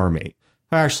sizable army.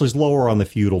 Actually, is lower on the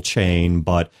feudal chain,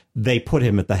 but they put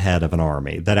him at the head of an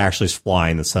army that actually is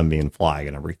flying the Sembian flag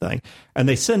and everything. And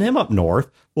they send him up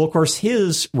north. Well, of course,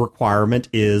 his requirement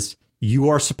is you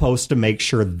are supposed to make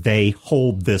sure they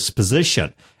hold this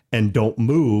position and don't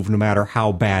move no matter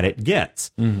how bad it gets.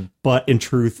 But in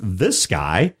truth, this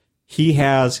guy, he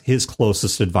has his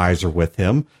closest advisor with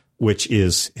him, which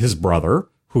is his brother,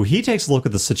 who he takes a look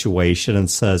at the situation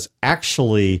and says,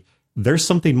 actually, there's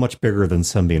something much bigger than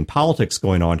Sembian politics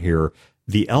going on here.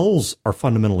 The elves are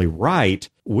fundamentally right.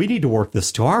 We need to work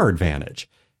this to our advantage.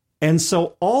 And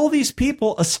so all these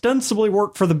people ostensibly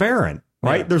work for the Baron,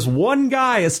 right? There's one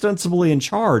guy ostensibly in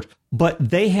charge, but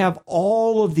they have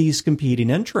all of these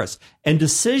competing interests and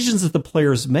decisions that the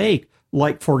players make.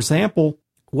 Like, for example,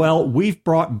 well, we've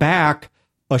brought back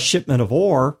a shipment of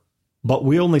ore, but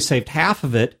we only saved half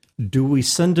of it. Do we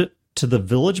send it to the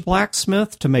village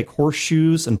blacksmith to make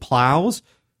horseshoes and plows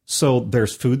so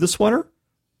there's food this winter?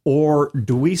 Or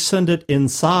do we send it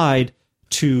inside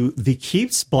to the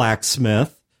keep's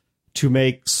blacksmith to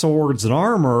make swords and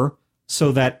armor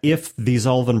so that if these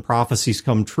elven prophecies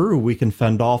come true, we can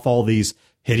fend off all these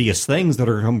hideous things that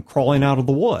are come crawling out of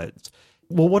the woods?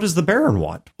 Well, what does the Baron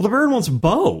want? Well, the Baron wants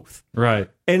both. Right.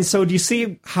 And so do you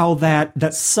see how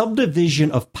that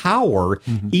subdivision of power,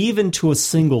 even to a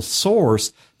single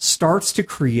source, starts to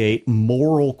create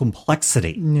moral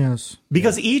complexity? Yes.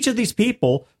 Because each of these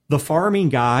people, the farming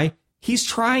guy, he's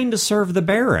trying to serve the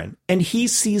Baron, and he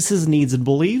sees his needs and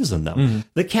believes in them.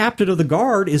 The captain of the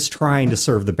guard is trying to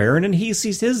serve the Baron, and he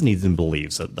sees his needs and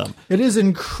believes in them. It is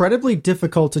incredibly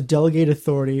difficult to delegate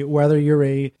authority, whether you're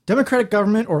a democratic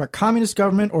government or a communist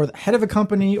government or the head of a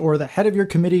company or the head of your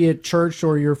committee at church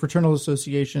or your fraternal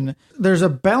association. There's a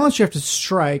balance you have to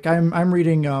strike. I'm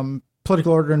reading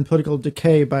Political Order and Political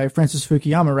Decay by Francis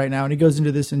Fukuyama right now, and he goes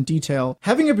into this in detail.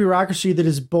 Having a bureaucracy that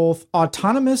is both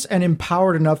autonomous and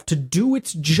empowered enough to do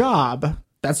its job,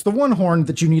 that's the one horn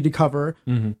that you need to cover,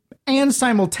 and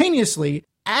simultaneously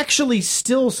actually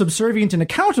still subservient and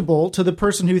accountable to the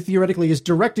person who theoretically is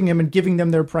directing them and giving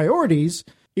them their priorities,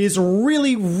 is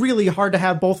really, really hard to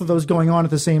have both of those going on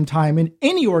at the same time in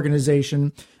any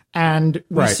organization. And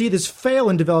we see this fail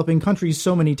in developing countries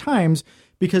so many times,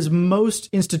 because most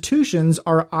institutions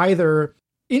are either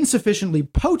insufficiently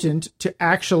potent to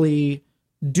actually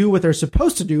do what they're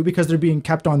supposed to do because they're being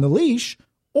kept on the leash,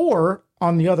 or,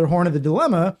 on the other horn of the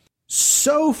dilemma,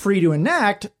 so free to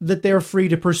enact that they're free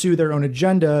to pursue their own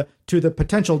agenda to the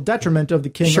potential detriment of the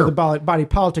king or the body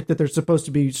politic that they're supposed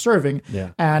to be serving. Yeah.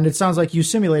 And it sounds like you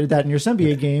simulated that in your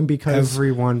Symbiote game because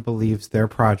everyone believes their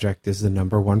project is the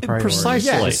number one priority. Precisely.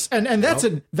 yes, and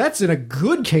that's in a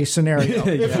good case scenario.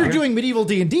 If you're doing medieval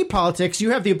D&D politics,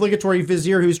 you have the obligatory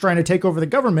vizier who's trying to take over the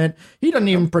government. He doesn't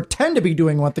even pretend to be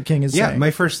doing what the king is saying. Yeah,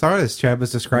 my first thought as Chad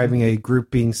was describing a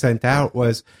group being sent out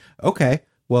was, okay,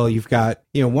 well, you've got,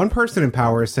 one person in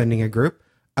power is sending a group,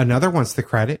 another wants the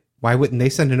credit. Why wouldn't they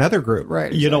send another group?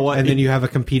 Right. You know what? And then you have a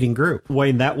competing group.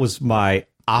 Wayne, that was my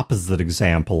opposite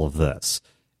example of this.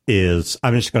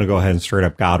 I'm just going to go ahead and straight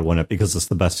up Godwin it because it's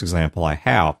the best example I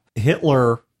have.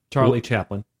 Hitler, Charlie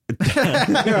Chaplin.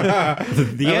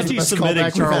 the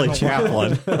anti-Semitic Charlie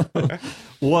Chaplin,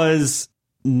 was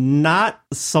not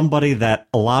somebody that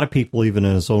a lot of people, even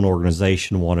in his own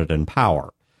organization, wanted in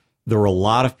power. There were a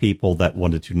lot of people that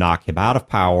wanted to knock him out of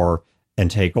power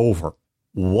and take over.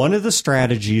 One of the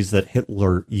strategies that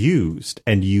Hitler used,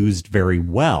 and used very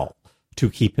well, to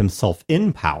keep himself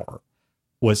in power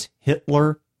was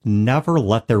Hitler never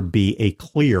let there be a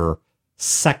clear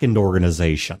second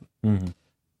organization. Mm-hmm.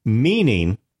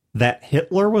 Meaning that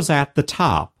Hitler was at the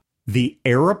top, the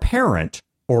heir apparent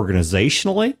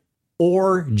organizationally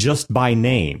or just by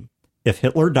name. If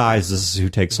Hitler dies, this is who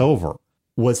takes over.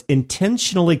 Was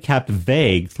intentionally kept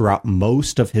vague throughout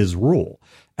most of his rule.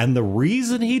 And the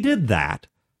reason he did that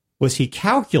was he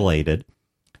calculated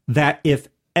that if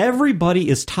everybody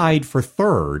is tied for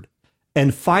third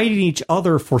and fighting each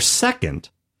other for second,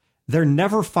 they're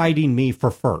never fighting me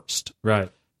for first. Right.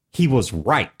 He was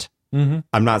right. Mm-hmm.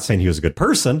 I'm not saying he was a good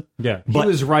person. Yeah, but he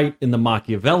was right in the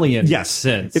Machiavellian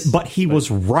sense. But he was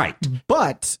right.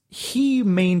 But he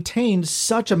maintained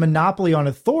such a monopoly on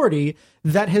authority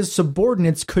that his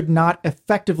subordinates could not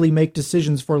effectively make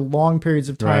decisions for long periods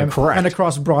of time and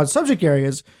across broad subject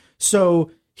areas. So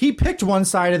he picked one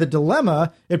side of the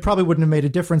dilemma. It probably wouldn't have made a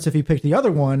difference if he picked the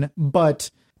other one,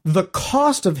 but the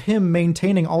cost of him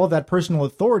maintaining all of that personal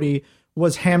authority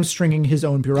was hamstringing his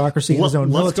own bureaucracy, his own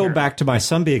military. Let's go back to my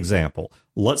Sunby example.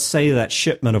 Let's say that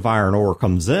shipment of iron ore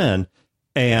comes in,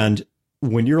 and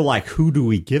when you're like, who do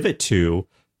we give it to?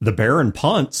 The Baron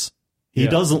punts. He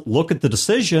doesn't look at the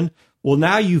decision. Well,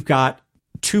 now you've got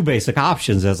two basic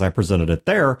options, as I presented it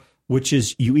there, which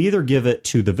is you either give it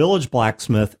to the village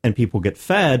blacksmith and people get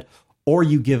fed, or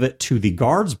you give it to the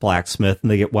guards blacksmith and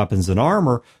they get weapons and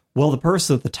armor. Well, the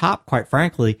person at the top, quite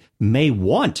frankly, may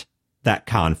want that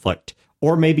conflict,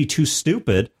 or maybe too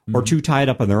stupid or too tied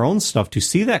up in their own stuff to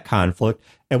see that conflict.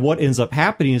 And what ends up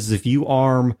happening is if you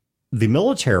arm the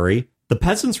military, the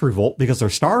peasants revolt because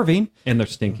they're starving. And they're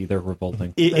stinky. They're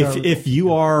revolting. If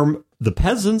you arm the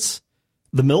peasants,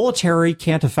 the military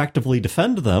can't effectively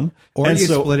defend them. Or you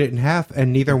split it in half,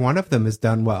 and neither one of them is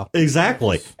done well.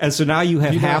 Exactly. And so now you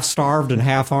have half-starved and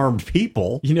half-armed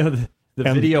people. The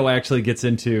video actually gets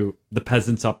into the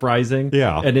peasants' uprising.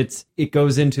 Yeah. And it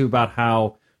goes into about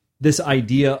how this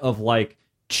idea of like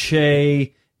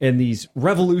Che and these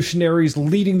revolutionaries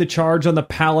leading the charge on the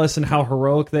palace and how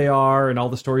heroic they are and all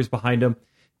the stories behind them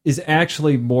is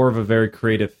actually more of a very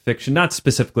creative fiction, not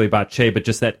specifically about Che, but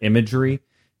just that imagery.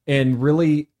 And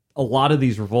really, a lot of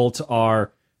these revolts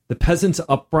are the peasants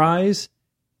uprise,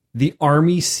 the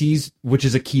army sees, which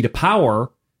is a key to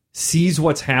power, sees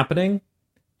what's happening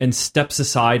and steps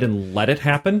aside and let it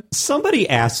happen. Somebody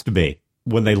asked me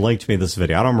when they linked me this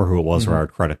video, I don't remember who it was or I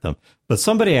would credit them, but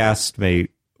somebody asked me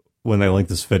when they linked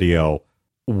this video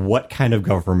what kind of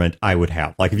government I would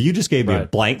have. Like if you just gave me a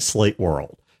blank slate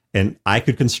world and I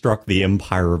could construct the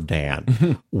Empire of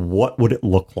Dan, what would it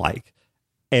look like?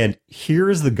 And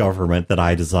here's the government that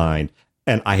I designed,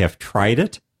 and I have tried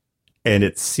it, and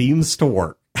it seems to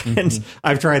work. And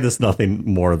I've tried this nothing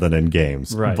more than in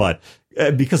games. Right. But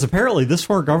because apparently this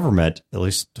form of government, at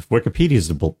least if Wikipedia is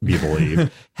to be believed,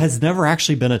 has never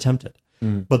actually been attempted.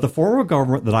 But the form of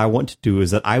government that I want to do is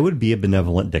that I would be a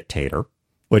benevolent dictator,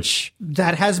 which...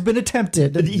 That has been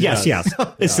attempted. Yes.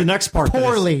 It's the next part.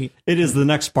 Poorly. It is the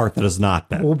next part that has not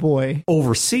been. Oh, boy.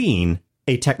 Overseeing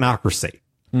a technocracy.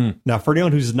 Now, for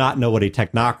anyone who does not know what a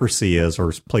technocracy is or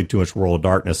has played too much World of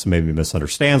Darkness and maybe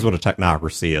misunderstands what a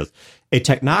technocracy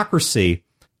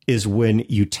is when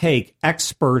you take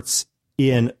experts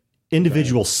in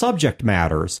individual subject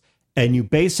matters and you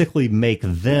basically make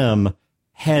them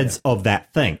heads of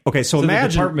that thing. Okay, so imagine...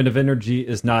 the Department of Energy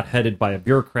is not headed by a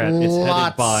bureaucrat. It's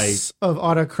headed by... Lots of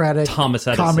autocratic Thomas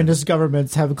Edison. Communist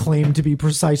governments have claimed to be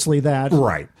precisely that.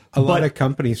 Right. A lot of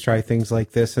companies try things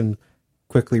like this and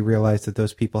quickly realize that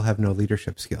those people have no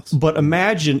leadership skills. But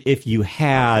imagine if you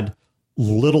had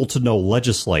little to no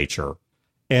legislature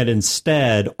and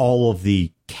instead all of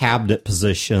the cabinet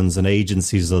positions and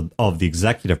agencies of the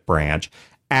executive branch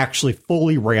actually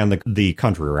fully ran the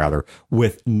country, rather,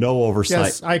 with no oversight.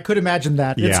 Yes, I could imagine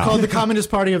that. It's Yeah. called the Communist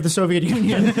Party of the Soviet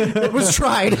Union. It was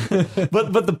tried.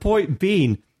 But the point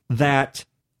being that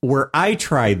where I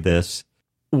tried this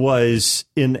was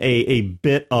in a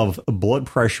bit of blood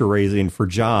pressure raising for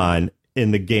John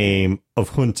in the game of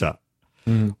Junta,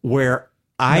 where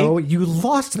No, you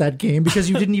lost that game because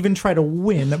you didn't even try to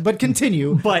win. But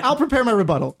continue. But- I'll prepare my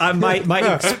rebuttal.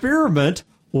 my experiment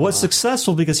was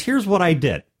successful because here's what I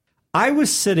did. I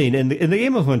was sitting in the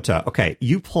game of Junta. Okay,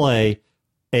 you play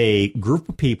a group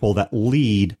of people that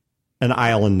lead an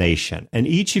island nation, and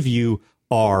each of you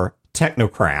are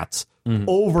technocrats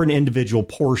over an individual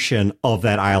portion of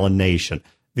that island nation,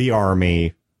 the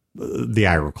army, the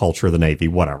agriculture, the navy,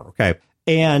 whatever. Okay,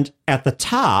 and at the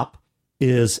top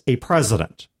is a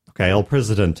president. Okay, El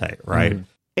Presidente, right?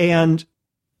 And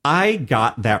I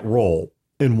got that role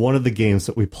in one of the games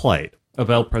that we played. Of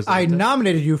El Presidente. I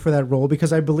nominated you for that role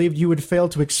because I believed you would fail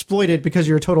to exploit it because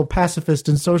you're a total pacifist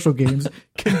in social games.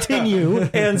 Continue.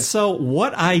 And so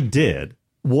what I did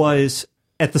was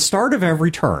at the start of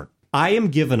every turn, I am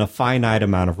given a finite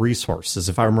amount of resources,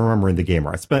 if I'm remembering the game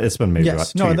right. It's been maybe about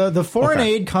Yes. 2 No, years. the foreign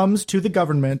Okay. aid comes to the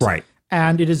government. Right.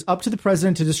 And it is up to the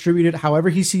president to distribute it however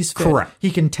he sees fit. Correct.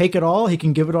 He can take it all. He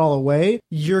can give it all away.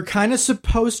 You're kind of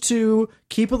supposed to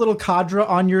keep a little cadre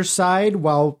on your side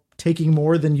while taking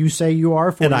more than you say you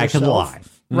are for And I yourself. can lie.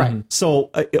 Right.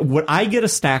 So when I get a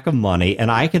stack of money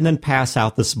and I can then pass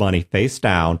out this money face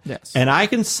down, Yes. and I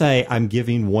can say I'm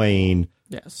giving Wayne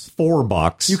Yes.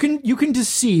 $4. You can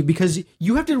deceive because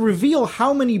you have to reveal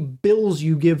how many bills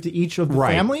you give to each of the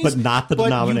Right, families, but not the you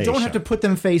denomination. don't have to put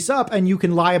them face up, and you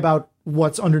can lie about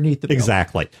what's underneath the bill.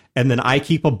 Exactly. And then I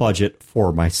keep a budget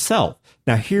for myself.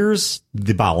 Now, here's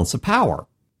the balance of power.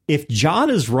 If John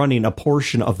is running a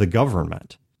portion of the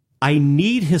government, I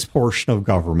need his portion of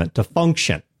government to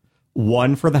function.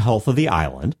 One, for the health of the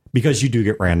island, because you do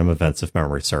get random events if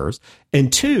memory serves.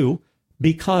 And two,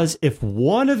 because if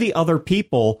one of the other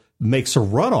people makes a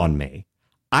run on me,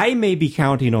 I may be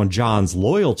counting on John's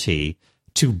loyalty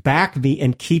to back me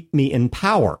and keep me in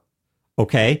power.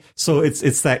 Okay? So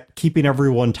it's that keeping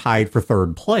everyone tied for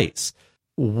third place.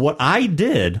 What I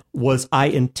did was I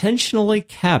intentionally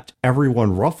kept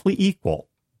everyone roughly equal,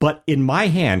 but in my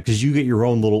hand, because you get your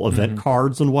own little event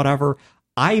cards and whatever,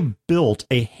 I built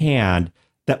a hand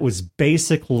that was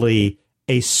basically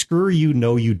a screw you,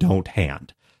 no you don't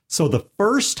hand. So the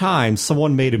first time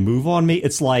someone made a move on me,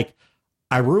 it's like,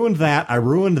 I ruined that, I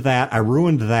ruined that, I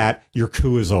ruined that, your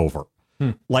coup is over.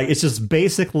 Like, it's just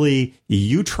basically,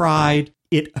 you tried,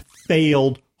 it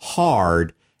failed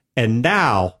hard, and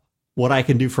now what I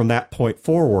can do from that point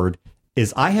forward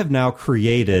is I have now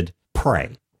created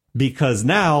prey. Because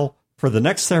now, for the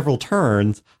next several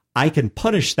turns, I can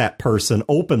punish that person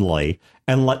openly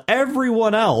and let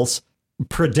everyone else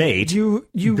predate,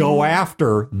 You go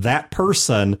after that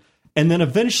person, and then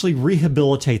eventually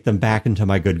rehabilitate them back into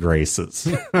my good graces.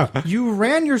 You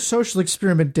ran your social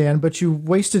experiment, Dan, but you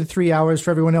wasted 3 hours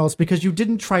for everyone else because you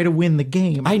didn't try to win the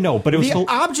game. I know, but it was the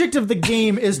object of the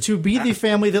game is to be the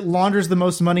family that launders the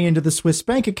most money into the Swiss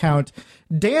bank account.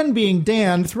 Dan, being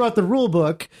Dan, throughout the rule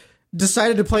book,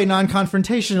 decided to play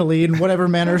non-confrontationally in whatever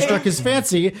manner struck his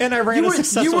fancy. And I ran a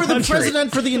successful You were the country.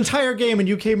 president for the entire game, and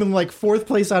you came in like 4th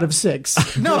place out of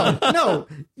 6. No,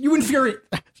 you infuriate.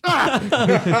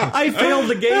 I failed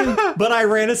the game, but I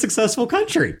ran a successful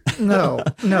country. No.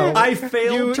 I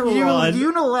failed to run.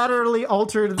 You unilaterally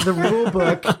altered the rule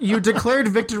book. You declared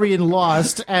victory and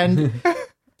lost, and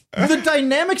the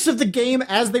dynamics of the game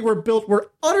as they were built were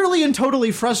utterly and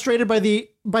totally frustrated by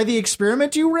the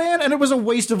experiment you ran, and it was a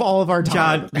waste of all of our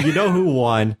time. John, you know who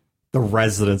won? The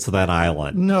residents of that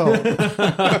island. No.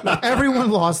 Everyone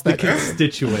lost that game.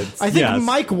 Constituents. I think Yes.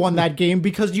 Mike won that game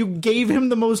because you gave him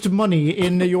the most money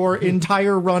in your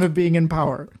entire run of being in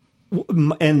power.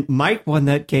 And Mike won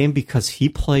that game because he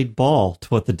played ball to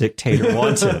what the dictator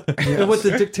wanted. And what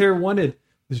the dictator wanted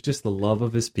was just the love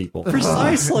of his people.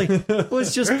 Precisely. It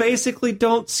was just basically,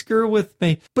 don't screw with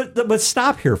me. But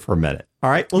stop here for a minute. All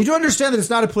right. You do understand that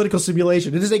it's not a political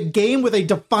simulation. It is a game with a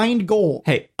defined goal.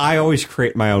 Hey, I always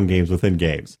create my own games within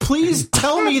games. Please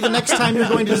tell me the next time you're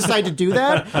going to decide to do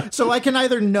that so I can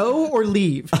either know or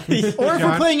leave. Or if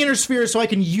we're playing Intersphere so I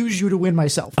can use you to win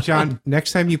myself. John,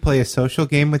 next time you play a social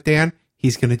game with Dan,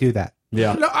 he's going to do that.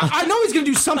 Yeah. No, I know he's going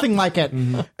to do something like it.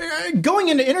 Going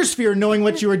into Intersphere knowing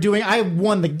what you were doing, I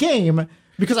won the game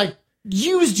because I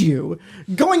used you.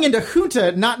 Going into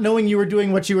Junta not knowing you were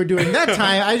doing what you were doing that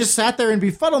time, I just sat there in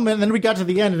befuddlement, and then we got to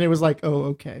the end and it was like,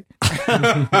 oh, okay.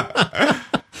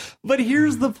 But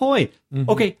here's the point.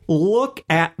 Okay, look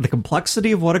at the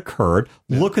complexity of what occurred.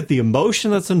 Look at the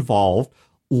emotion that's involved.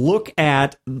 Look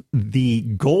at the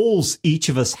goals each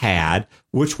of us had,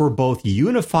 which were both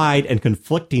unified and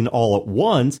conflicting all at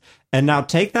once. And now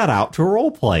take that out to a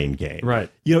role-playing game. Right.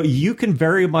 You know, you can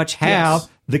very much have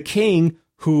the king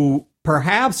who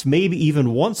perhaps maybe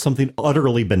even wants something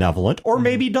utterly benevolent, or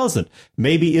maybe doesn't.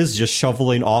 Maybe is just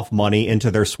shoveling off money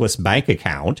into their Swiss bank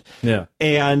account. Yeah.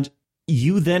 And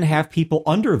you then have people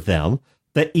under them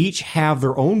that each have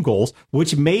their own goals,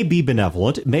 which may be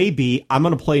benevolent. It may be, I'm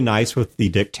going to play nice with the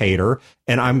dictator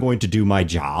and I'm going to do my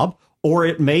job. Or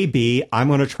it may be, I'm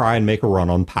going to try and make a run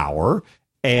on power,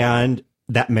 and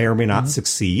that may or may not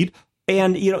succeed.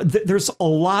 And, you know, there's a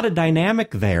lot of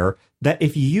dynamic there that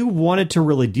if you wanted to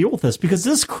really deal with this, because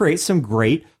this creates some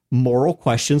great moral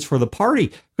questions for the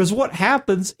party. Because what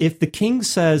happens if the king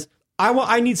says,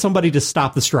 I need somebody to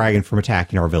stop this dragon from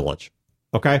attacking our village?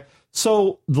 Okay.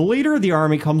 So the leader of the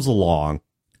army comes along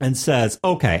and says,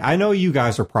 okay, I know you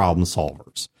guys are problem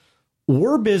solvers.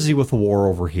 We're busy with the war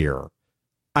over here.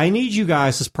 I need you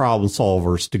guys as problem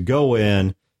solvers to go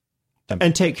in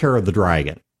and take care of the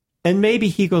dragon. And maybe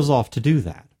he goes off to do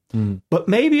that. But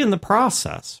maybe in the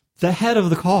process, the head of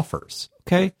the coffers,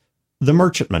 okay, the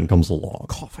merchantman comes along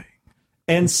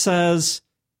and says,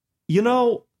 you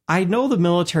know, I know the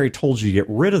military told you to get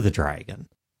rid of the dragon,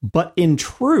 but in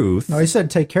truth... No, he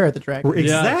said take care of the dragon.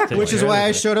 Exactly. Which is why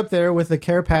I showed up there with the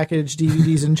care package,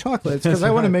 DVDs, and chocolates, because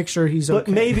I want to make sure he's okay.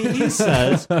 But maybe he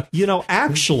says, you know,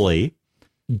 actually,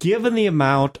 given the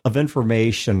amount of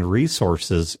information,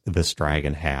 resources this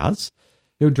dragon has...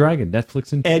 Yo, Dragon,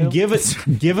 Netflix and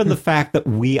given the fact that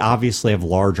we obviously have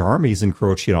large armies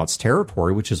encroaching on its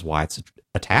territory, which is why it's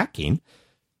attacking,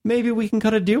 maybe we can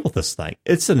cut a deal with this thing.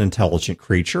 It's an intelligent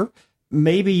creature.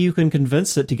 Maybe you can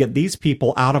convince it to get these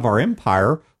people out of our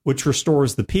empire, which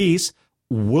restores the peace.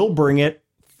 We'll bring it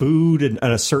food and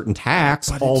a certain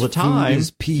tax all the time. Food is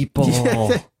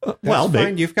people. Well,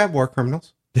 fine. You've got war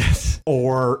criminals.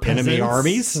 Or enemy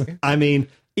armies. I mean...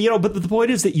 You know, but the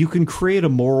point is that you can create a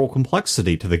moral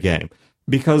complexity to the game,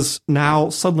 because now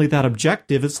suddenly that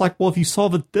objective, it's like, well, if you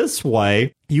solve it this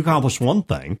way, you accomplish one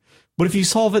thing. But if you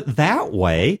solve it that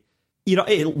way, you know,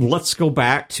 let's go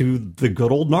back to the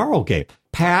good old Gnarl game.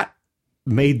 Pat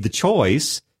made the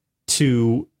choice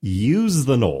to use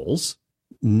the gnolls,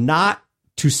 not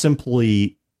to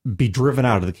simply be driven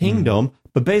out of the kingdom,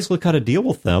 but basically cut a deal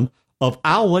with them of,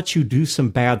 I'll let you do some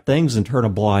bad things and turn a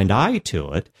blind eye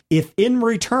to it, if in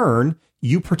return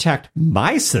you protect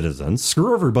my citizens,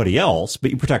 screw everybody else,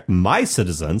 but you protect my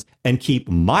citizens and keep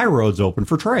my roads open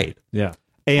for trade. Yeah.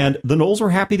 And the gnolls were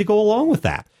happy to go along with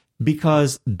that,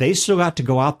 because they still got to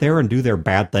go out there and do their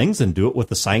bad things and do it with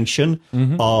the sanction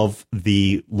of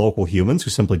the local humans who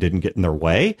simply didn't get in their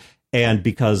way. And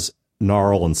because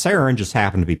Gnarl and Saren just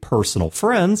happened to be personal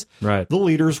friends, the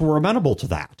leaders were amenable to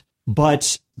that.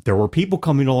 But there were people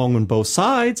coming along on both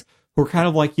sides who were kind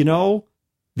of like, you know,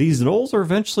 these gnolls are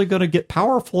eventually going to get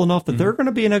powerful enough that they're going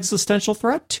to be an existential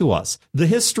threat to us. The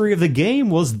history of the game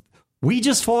was we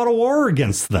just fought a war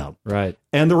against them. Right.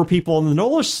 And there were people on the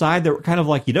gnollish side that were kind of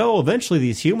like, you know, eventually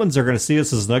these humans are going to see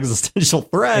us as an existential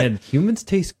threat. And humans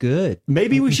taste good.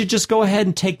 Maybe we should just go ahead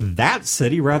and take that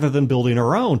city rather than building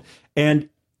our own. And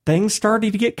things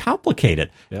started to get complicated.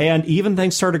 Yep. And even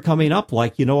things started coming up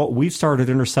like, you know what, we've started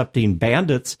intercepting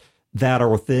bandits that are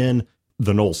within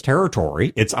the gnolls'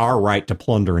 territory. It's our right to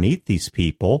plunder and eat these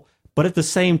people. But at the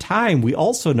same time, we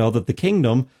also know that the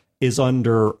kingdom is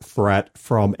under threat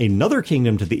from another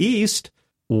kingdom to the east.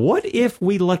 What if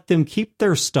we let them keep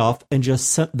their stuff and just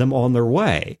sent them on their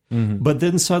way? But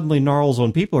then suddenly Gnarl's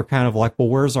own people are kind of like, well,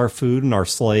 where's our food and our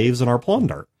slaves and our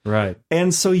plunder? Right.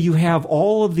 And so you have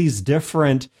all of these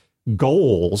different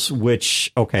goals,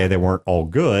 which, okay, they weren't all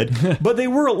good, but they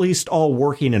were at least all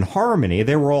working in harmony.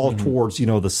 They were all towards, you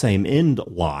know, the same end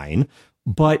line.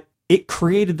 But it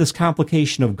created this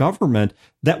complication of government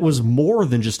that was more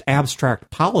than just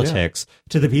abstract politics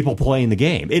to the people playing the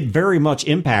game. It very much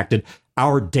impacted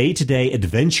our day-to-day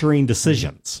adventuring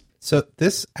decisions. So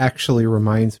this actually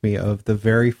reminds me of the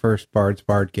very first Bard's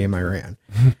Bard game I ran.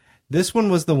 This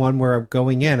one was the one where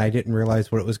going in, I didn't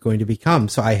realize what it was going to become.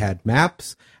 So I had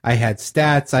maps, I had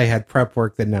stats, I had prep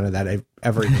work, that none of that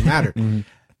ever even mattered.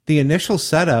 The initial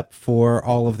setup for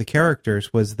all of the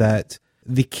characters was that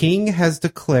the king has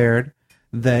declared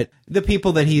that the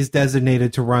people that he's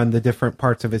designated to run the different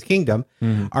parts of his kingdom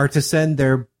are to send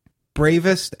their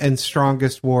bravest and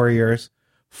strongest warriors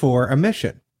for a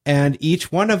mission. And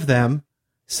each one of them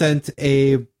sent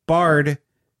a bard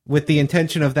with the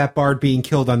intention of that bard being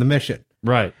killed on the mission.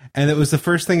 Right. And it was the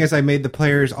first thing as I made the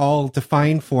players all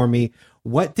define for me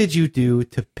what did you do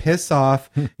to piss off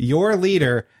your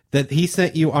leader that he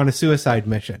sent you on a suicide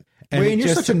mission? And Wayne, you're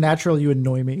just, such a natural. You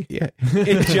annoy me. yeah,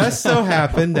 it just so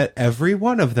happened that every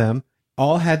one of them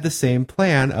all had the same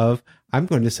plan of, I'm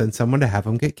going to send someone to have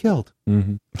him get killed.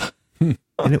 And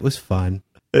it was fun.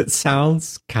 It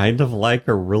sounds kind of like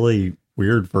a really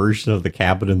weird version of the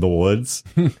Cabin in the Woods.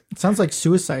 It sounds like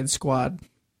Suicide Squad,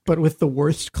 but with the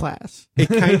worst class. It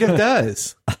kind of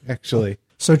does, actually.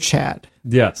 So, Chad,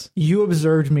 Yes. you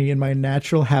observed me in my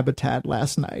natural habitat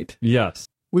last night. Yes.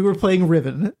 We were playing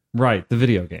Riven. Right. The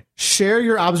video game. Share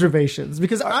your observations,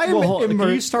 because I am Well, can you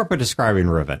immersed. start by describing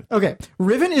Riven? Okay,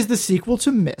 Riven is the sequel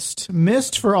to Myst.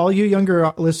 Myst, for all you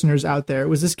younger listeners out there,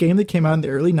 was this game that came out in the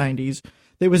early 90s.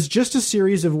 It was just a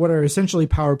series of what are essentially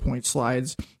PowerPoint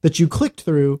slides that you clicked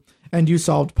through and you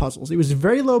solved puzzles. It was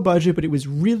very low budget, but it was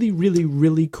really, really,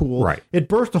 really cool. Right. It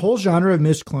birthed a whole genre of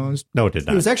Myst clones. No, it did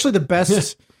not. It was actually the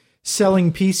best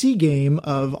selling PC game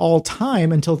of all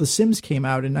time until The Sims came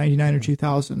out in 99 or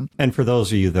 2000. And for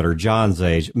those of you that are John's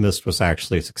age, Myst was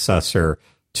actually a successor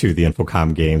to the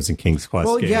Infocom games and King's Quest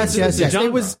Well, games. yes. genre.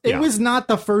 It was not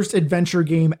the first adventure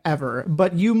game ever,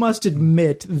 but you must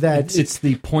admit that It's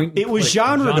the point. It was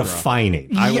genre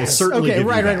defining. I will certainly give you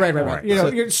that. right. You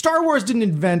know, Star Wars didn't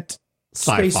invent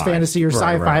space Sci-fi. fantasy or Right,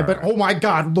 sci-fi, right, but right. oh my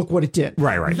god, look what it did.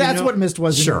 Right. That's You know- what Myst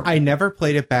was. Sure. I never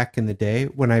played it back in the day.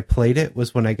 When I played it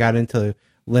was when I got into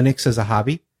Linux as a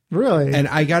hobby. Really. And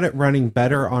I got it running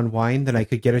better on Wine than I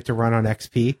could get it to run on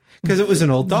XP because it was an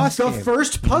old DOS the game.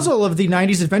 first puzzle of the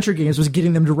 90s adventure games was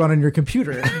getting them to run on your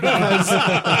computer. Because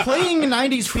playing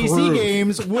 90s PC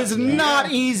games was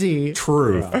not easy.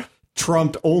 Truth.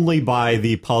 Trumped only by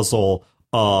the puzzle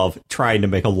of trying to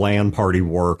make a LAN party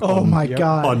work Oh my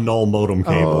god. on null modem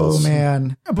Oh cables.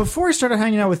 man! Before I started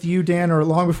hanging out with you, Dan, or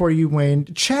long before you, Wayne,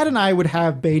 Chad and I would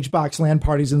have beige box LAN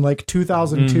parties in like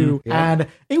 2002, and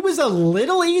it was a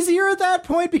little easier at that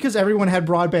point because everyone had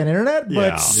broadband internet. But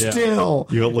Yeah. still,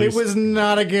 You at least- it was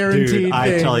not a guaranteed Dude,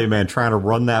 I thing. tell you, man, trying to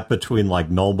run that between like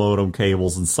null modem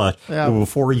cables and such Yeah.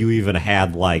 before you even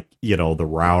had like, the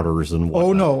routers and whatnot.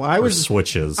 Oh no, I or was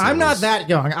switches. I'm It not was- that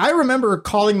young. I remember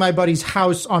calling my buddy's house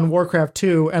on Warcraft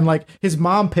 2, and like his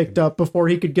mom picked up before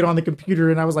he could get on the computer,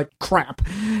 and I was like, crap.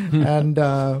 And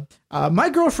my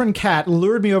girlfriend Kat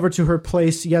lured me over to her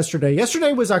place yesterday.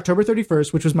 Yesterday was October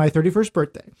 31st, which was my 31st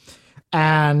birthday,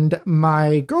 and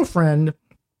my girlfriend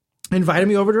invited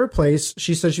me over to her place.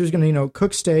 She said she was going to,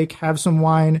 cook steak, have some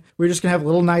wine. We were just going to have a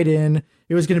little night in.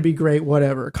 It was going to be great,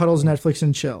 whatever. Cuddles, Netflix,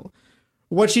 and chill.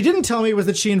 What she didn't tell me was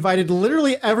that she invited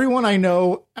literally everyone I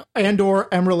know and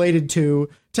or am related to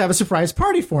have a surprise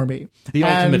party for me. The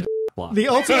And ultimate block. the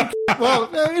ultimate, well,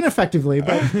 ineffectively,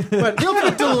 but the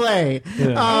ultimate delay.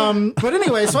 But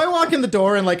anyway, so I walk in the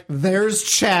door and like, there's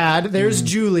Chad, there's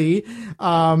Julie,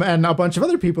 and a bunch of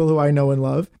other people who I know and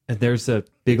love. And there's a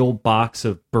big old box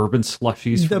of bourbon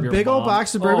slushies. The from your big old mom.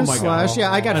 box of bourbon Oh my slush. God.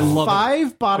 Yeah, I got love it.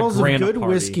 5 bottles of Grana good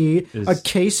party whiskey, is- a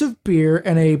case of beer,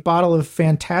 and a bottle of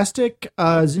fantastic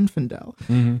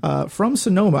Zinfandel from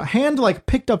Sonoma,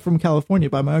 picked up from California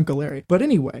by my Uncle Larry. But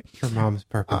anyway, Your mom's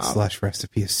bourbon slush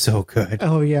recipe is so good.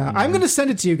 oh yeah, I'm going to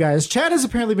send it to you guys. Chad has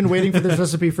apparently been waiting for this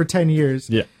recipe for 10 years.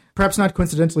 Yeah. Perhaps not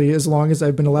coincidentally, as long as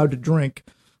I've been allowed to drink.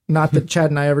 Not that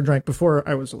Chad and I ever drank before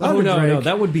I was allowed Oh to no, drink. no,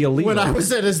 that would be illegal. when I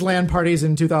was at his LAN parties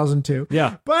in 2002.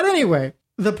 Yeah. But anyway,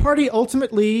 the party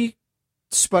ultimately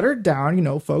sputtered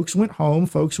down. Folks went home,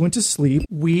 folks went to sleep.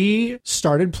 We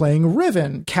started playing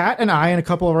Riven. Kat and I and a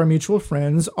couple of our mutual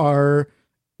friends are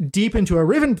deep into a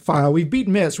Riven file. We beat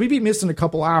Myst. We beat Myst in a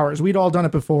couple hours. We'd all done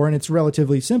it before, and it's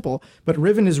relatively simple. But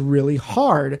Riven is really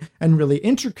hard and really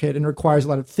intricate and requires a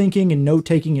lot of thinking and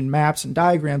note-taking and maps and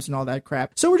diagrams and all that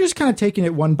crap. So we're just kind of taking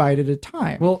it one bite at a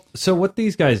time. Well, so what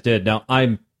these guys did, now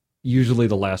I'm usually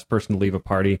the last person to leave a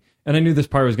party, and I knew this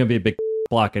party was going to be a big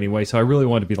block anyway, so I really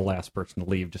wanted to be the last person to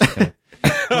leave. Just kind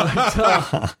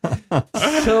of.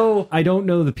 So I don't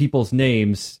know the people's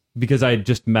names because I had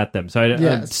just met them. So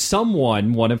Yes.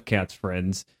 one of Kat's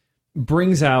friends,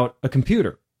 brings out a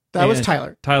computer. That was And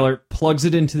Tyler. Tyler plugs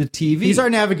it into the TV. He's our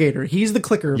navigator. He's the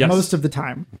clicker Yes. most of the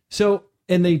time. So,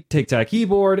 and they take that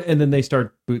keyboard and then they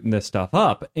start booting this stuff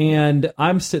up. And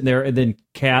I'm sitting there, and then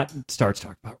Kat starts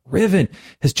talking about Riven.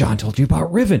 Has John told you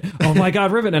about Riven? Oh my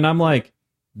God, Riven. And I'm like,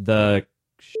 the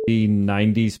shitty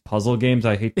 90s puzzle games.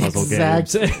 I hate puzzle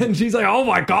games. And she's like, oh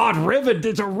my God, Riven.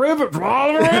 It's a Riven.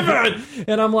 Oh, Riven.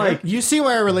 And I'm like, You see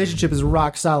why our relationship is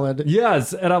rock solid.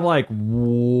 yes. And I'm like,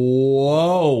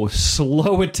 whoa,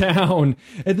 slow it down.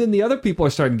 And then the other people are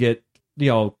starting to get,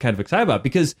 kind of excited about it,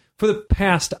 because for the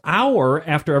past hour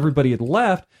after everybody had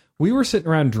left, we were sitting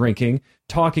around drinking,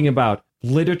 talking about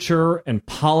literature and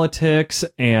politics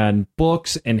and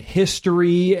books and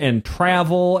history and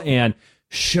travel and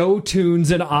show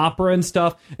tunes and opera and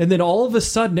stuff. And then all of a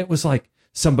sudden it was like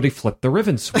somebody flipped the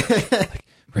Riven switch. Like,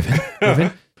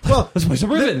 Riven. Well, let's play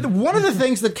some Riven. One of the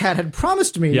things that Kat had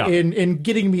promised me in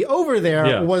getting me over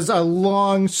there was a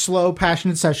long, slow,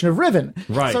 passionate session of Riven.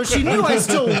 Right. So she knew I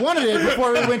still wanted it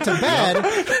before we went to bed,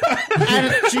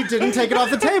 and she didn't take it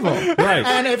off the table. Right.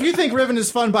 And if you think Riven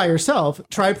is fun by yourself,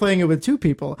 try playing it with 2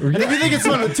 people. And if you think it's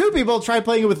fun with 2 people, try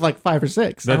playing it with like 5 or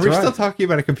 6. Are we still talking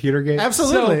about a computer game?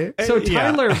 Absolutely. So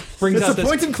Tyler brings It's out a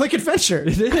point-and-click adventure.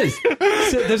 It is.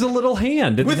 So there's a little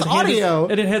hand. And With the hand audio.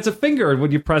 and it has a finger, and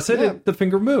when you press it, the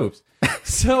finger moves.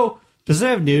 So does it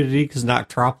have nudity? Because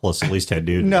Noctropolis at least had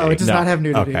nudity. No, it does not have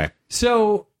nudity. Okay.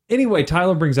 So anyway,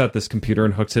 Tyler brings out this computer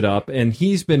and hooks it up, and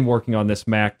he's been working on this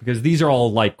Mac because these are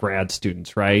all like grad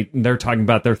students, right? And they're talking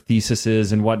about their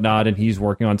theses and whatnot, and he's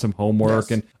working on some homework.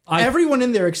 Yes. And everyone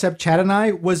in there except Chad and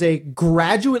I was a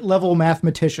graduate level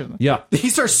mathematician. Yeah.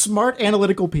 These are smart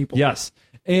analytical people. Yes.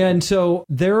 And so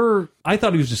I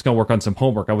thought he was just going to work on some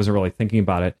homework. I wasn't really thinking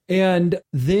about it. And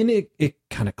then it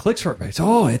kind of clicks for everybody.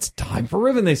 So, it's time for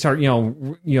Riven. They start,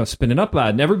 spinning up about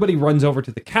it. And everybody runs over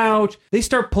to the couch. They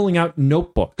start pulling out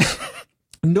notebooks.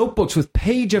 Notebooks with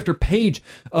page after page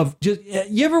of just,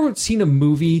 you ever seen a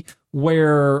movie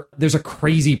where there's a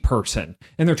crazy person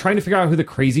and they're trying to figure out who the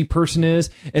crazy person is,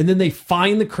 and then they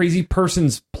find the crazy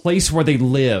person's place where they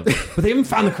live, but they haven't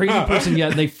found the crazy person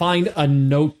yet, and they find a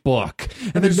notebook.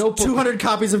 And there's the notebook, 200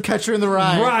 copies of Catcher in the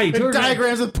Rye. Right. And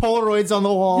diagrams with Polaroids on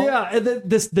the wall. Yeah, and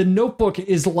the notebook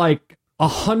is like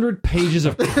 100 pages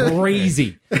of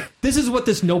crazy. This is what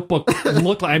this notebook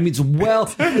looked like. I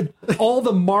mean, all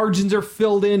the margins are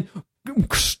filled in.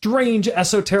 Strange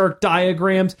esoteric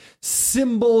diagrams,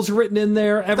 symbols written in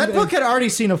there. That book had already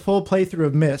seen a full playthrough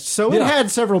of Myst, so it had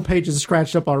several pages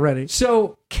scratched up already.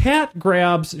 So Kat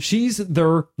she's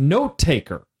their note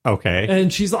taker. Okay.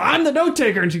 And she's like, I'm the note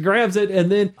taker, and she grabs it,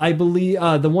 and then I believe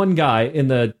the one guy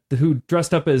who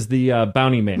dressed up as the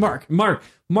bounty man.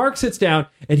 Mark sits down,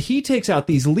 and he takes out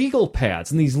these legal pads,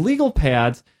 and these legal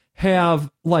pads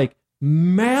have like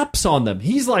maps on them.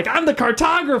 He's like, I'm the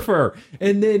cartographer.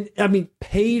 And then,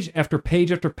 page after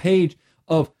page after page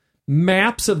of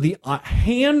maps of the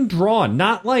hand-drawn,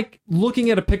 not like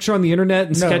looking at a picture on the internet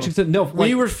and sketching it. No,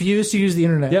 we refuse to use the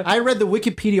internet. Yep. I read the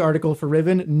Wikipedia article for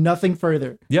Riven, nothing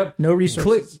further. Yep. No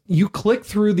research. You click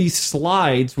through these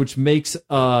slides, which makes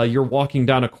you're walking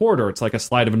down a corridor. It's like a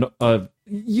slide of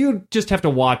you just have to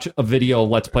watch a video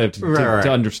Let's Play to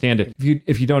understand it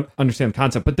if you don't understand the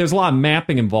concept. But there's a lot of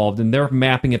mapping involved, and they're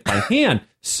mapping it by hand.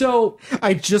 So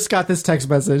I just got this text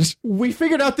message. We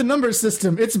figured out the number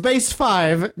system. It's base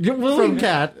 5 from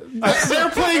Kat.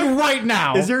 They're playing right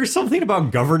now. Is there something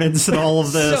about governance in all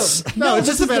of this? No, it's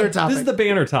just a banner topic. This is the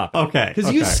banner topic. Okay.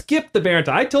 Because you skipped the banner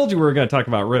topic. I told you we were going to talk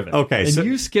about Riven. Okay. And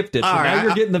you skipped it. So now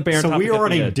you're getting the banner topic. So we are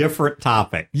on a different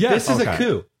topic. Yes. This is a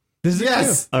coup.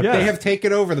 Yes. Okay. They have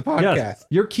taken over the podcast. Yes.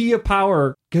 Your key of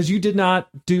power, because you did not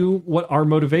do what our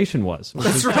motivation was.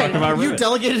 That's right. You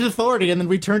delegated authority, and then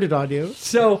we turned it on you.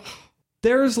 So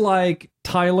there's like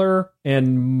Tyler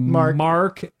and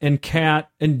Mark and Kat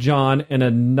and John and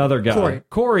another guy.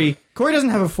 Corey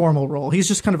doesn't have a formal role. He's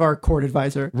just kind of our court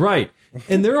advisor. Right.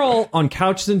 And they're all on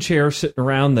couches and chairs sitting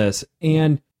around this.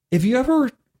 And if you ever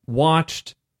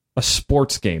watched a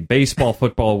sports game, baseball,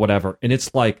 football, whatever, and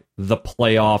it's like the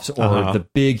playoffs or the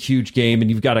big, huge game,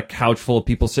 and you've got a couch full of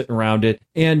people sitting around it,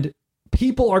 and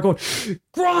people are going,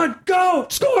 run, go,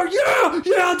 score, yeah,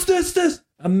 it's this.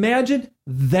 Imagine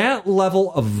that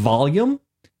level of volume,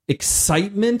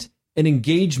 excitement, and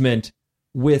engagement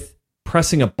with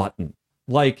pressing a button.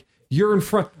 Like, you're in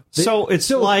front. So it's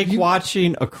like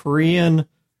watching a Korean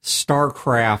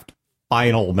StarCraft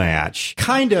final match.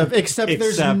 Kind of, except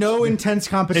there's no intense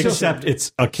competition. Except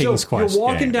it's a King's Quest you're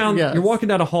walking game. down. Yes. You're walking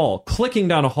down a hall, clicking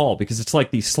down a hall, because it's like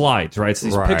these slides, right? It's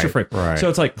these picture frames. Right. So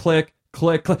it's like click,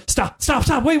 click, click. Stop.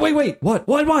 Wait. What?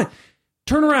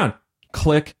 Turn around.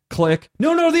 Click.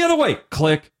 No, the other way.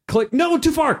 Click. No,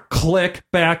 too far. Click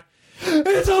back.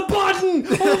 It's a button.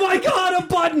 Oh my God, a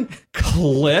button.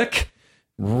 Click.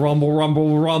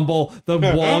 Rumble. The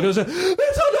wall goes. It's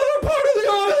another part of the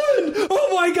island.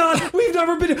 Oh my God, we've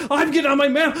never been. I'm getting on my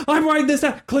map. I'm riding this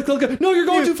out. Click. No, you're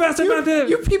going too fast.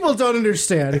 You people don't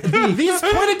understand. These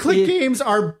point-and-click games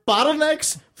are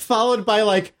bottlenecks followed by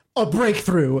like a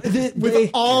breakthrough with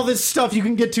all this stuff you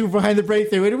can get to behind the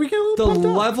breakthrough. And we get a little pumped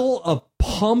up. Level of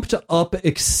pumped up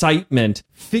excitement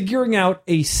figuring out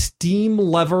a steam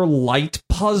lever light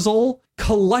puzzle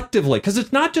collectively, because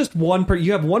it's not just one person.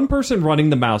 You have one person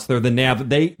running the mouse. They're the nav.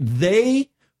 They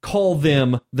call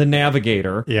them the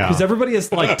navigator. Yeah. Because everybody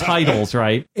has like titles,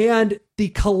 right? And the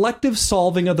collective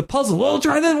solving of the puzzle. Well,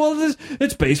 try this. Well, this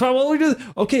it's based on what we do.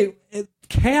 Okay,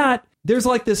 Kat, there's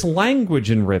like this language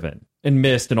in Riven and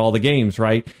Myst and all the games,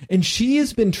 right? And she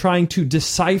has been trying to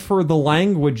decipher the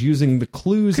language using the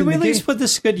clues Can in we the at least game. put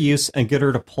this to good use and get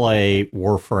her to play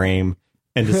Warframe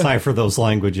and decipher those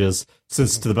languages,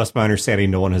 since to the best of my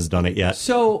understanding, no one has done it yet?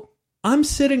 So I'm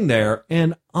sitting there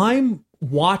and I'm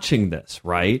watching this,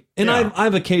 right? And Yeah.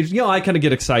 I've occasionally, I kind of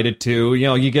get excited too.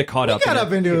 You get caught up. Got in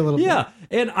up into it a little bit. Yeah,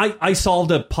 and I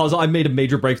solved a puzzle. I made a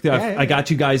major breakthrough. I got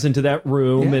you guys into that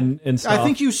room and stuff. I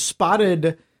think you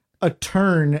spotted a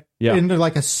turn into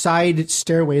like a side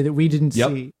stairway that we didn't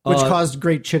see, which caused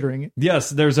great chittering. Yes,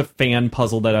 there's a fan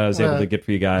puzzle that I was able to get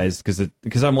for you guys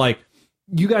because I'm like,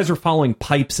 you guys are following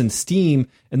pipes and steam,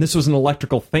 and this was an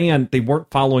electrical fan. They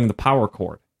weren't following the power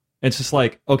cord. And it's just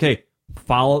like, okay,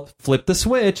 flip the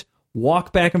switch,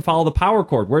 walk back and follow the power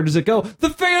cord. Where does it go? The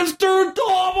fan's turned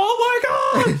off.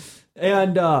 Oh my god!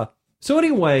 And so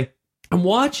anyway, I'm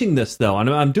watching this though, and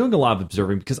I'm doing a lot of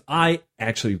observing because I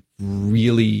actually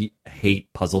really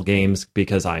hate puzzle games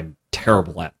because I'm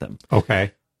terrible at them.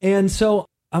 Okay. And so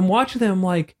I'm watching them. I'm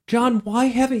like, John, why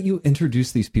haven't you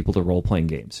introduced these people to role-playing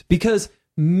games? Because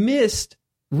Myst,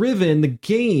 Riven, the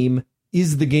game,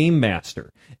 is the game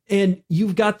master. And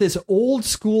you've got this old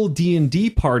school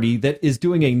D&D party that is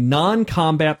doing a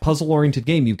non-combat puzzle-oriented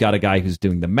game. You've got a guy who's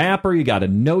doing the mapper. You got a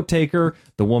note-taker.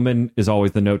 The woman is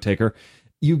always the note-taker.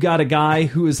 You got a guy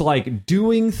who is like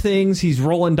doing things. He's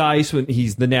rolling dice when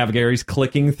he's the navigator. He's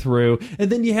clicking through. And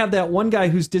then you have that one guy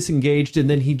who's disengaged, and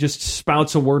then he just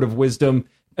spouts a word of wisdom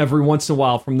every once in a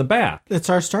while from the back. It's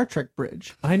our Star Trek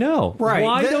bridge. I know. Right.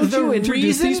 Why don't you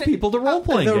introduce these people to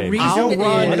role-playing the games? reason I'll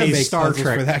run is- a Star puzzles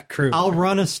Trek for that crew. I'll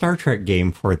run a Star Trek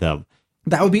game for them.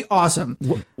 That would be awesome.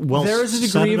 Well, there is a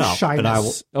set degree it of up, shyness. and I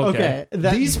will- Okay.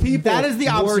 That, These people that is the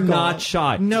were obstacle. not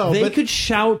shy. No, they but could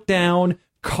shout down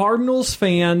Cardinals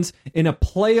fans in a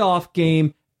playoff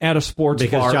game at a sports bar.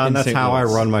 Because, John, in that's St. how I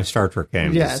Louis. run my Star Trek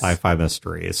games. Yes. Sci-fi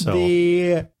mystery. So,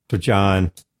 the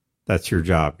John, that's your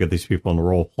job. Get these people in the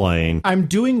role playing. I'm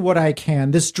doing what I can.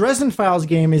 This Dresden Files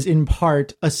game is in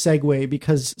part a segue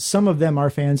because some of them are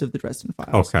fans of the Dresden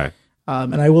Files. Okay.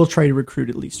 And I will try to recruit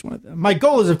at least one of them. My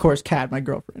goal is, of course, Kat, my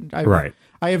girlfriend. Right.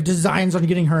 I have designs on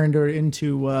getting her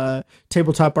into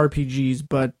tabletop RPGs,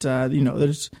 but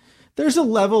there's a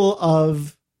level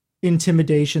of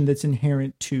intimidation that's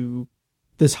inherent to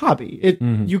this hobby.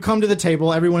 You come to the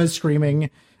table, everyone is screaming,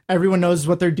 everyone knows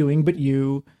what they're doing, but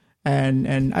you,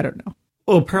 and I don't know.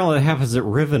 Well, apparently it happens at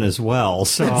Riven as well.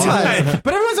 So, But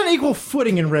everyone's on equal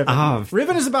footing in Riven. Ah.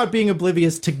 Riven is about being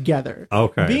oblivious together.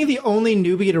 Okay. Being the only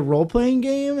newbie at a role-playing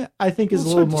game, I think, is a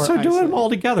little more So do isolated. them all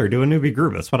together. Do a newbie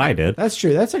group. That's what I did. That's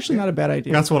true. That's actually not a bad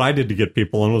idea. That's what I did to get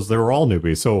people in. Was they were all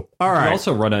newbies. So, all You right.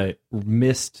 also run a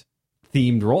Myst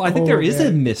themed role. I think there is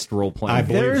a Myst role playing. I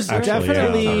believe There's actually,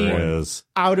 definitely yeah, there is.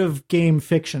 out of game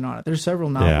fiction on it. There's several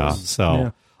Yeah. novels.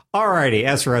 So, alrighty.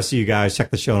 As for the rest of you guys, check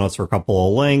the show notes for a couple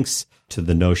of links to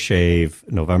the No Shave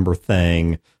November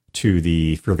thing, to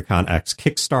the Fear the Con X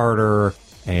Kickstarter,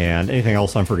 and anything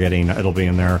else I'm forgetting. It'll be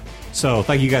in there. So,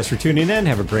 thank you guys for tuning in.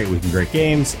 Have a great week and great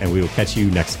games, and we will catch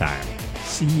you next time.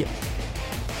 See ya.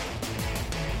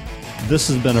 This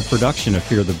has been a production of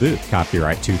Fear the Boot,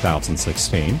 copyright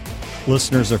 2016.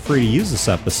 Listeners are free to use this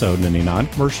episode in any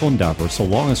non-commercial endeavor so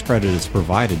long as credit is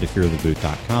provided to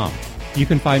feartheboot.com. You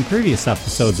can find previous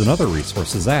episodes and other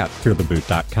resources at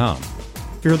feartheboot.com.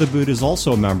 Fear the Boot is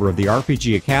also a member of the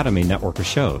RPG Academy network of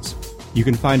shows. You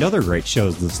can find other great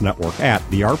shows in this network at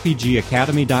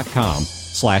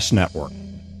therpgacademy.com/network.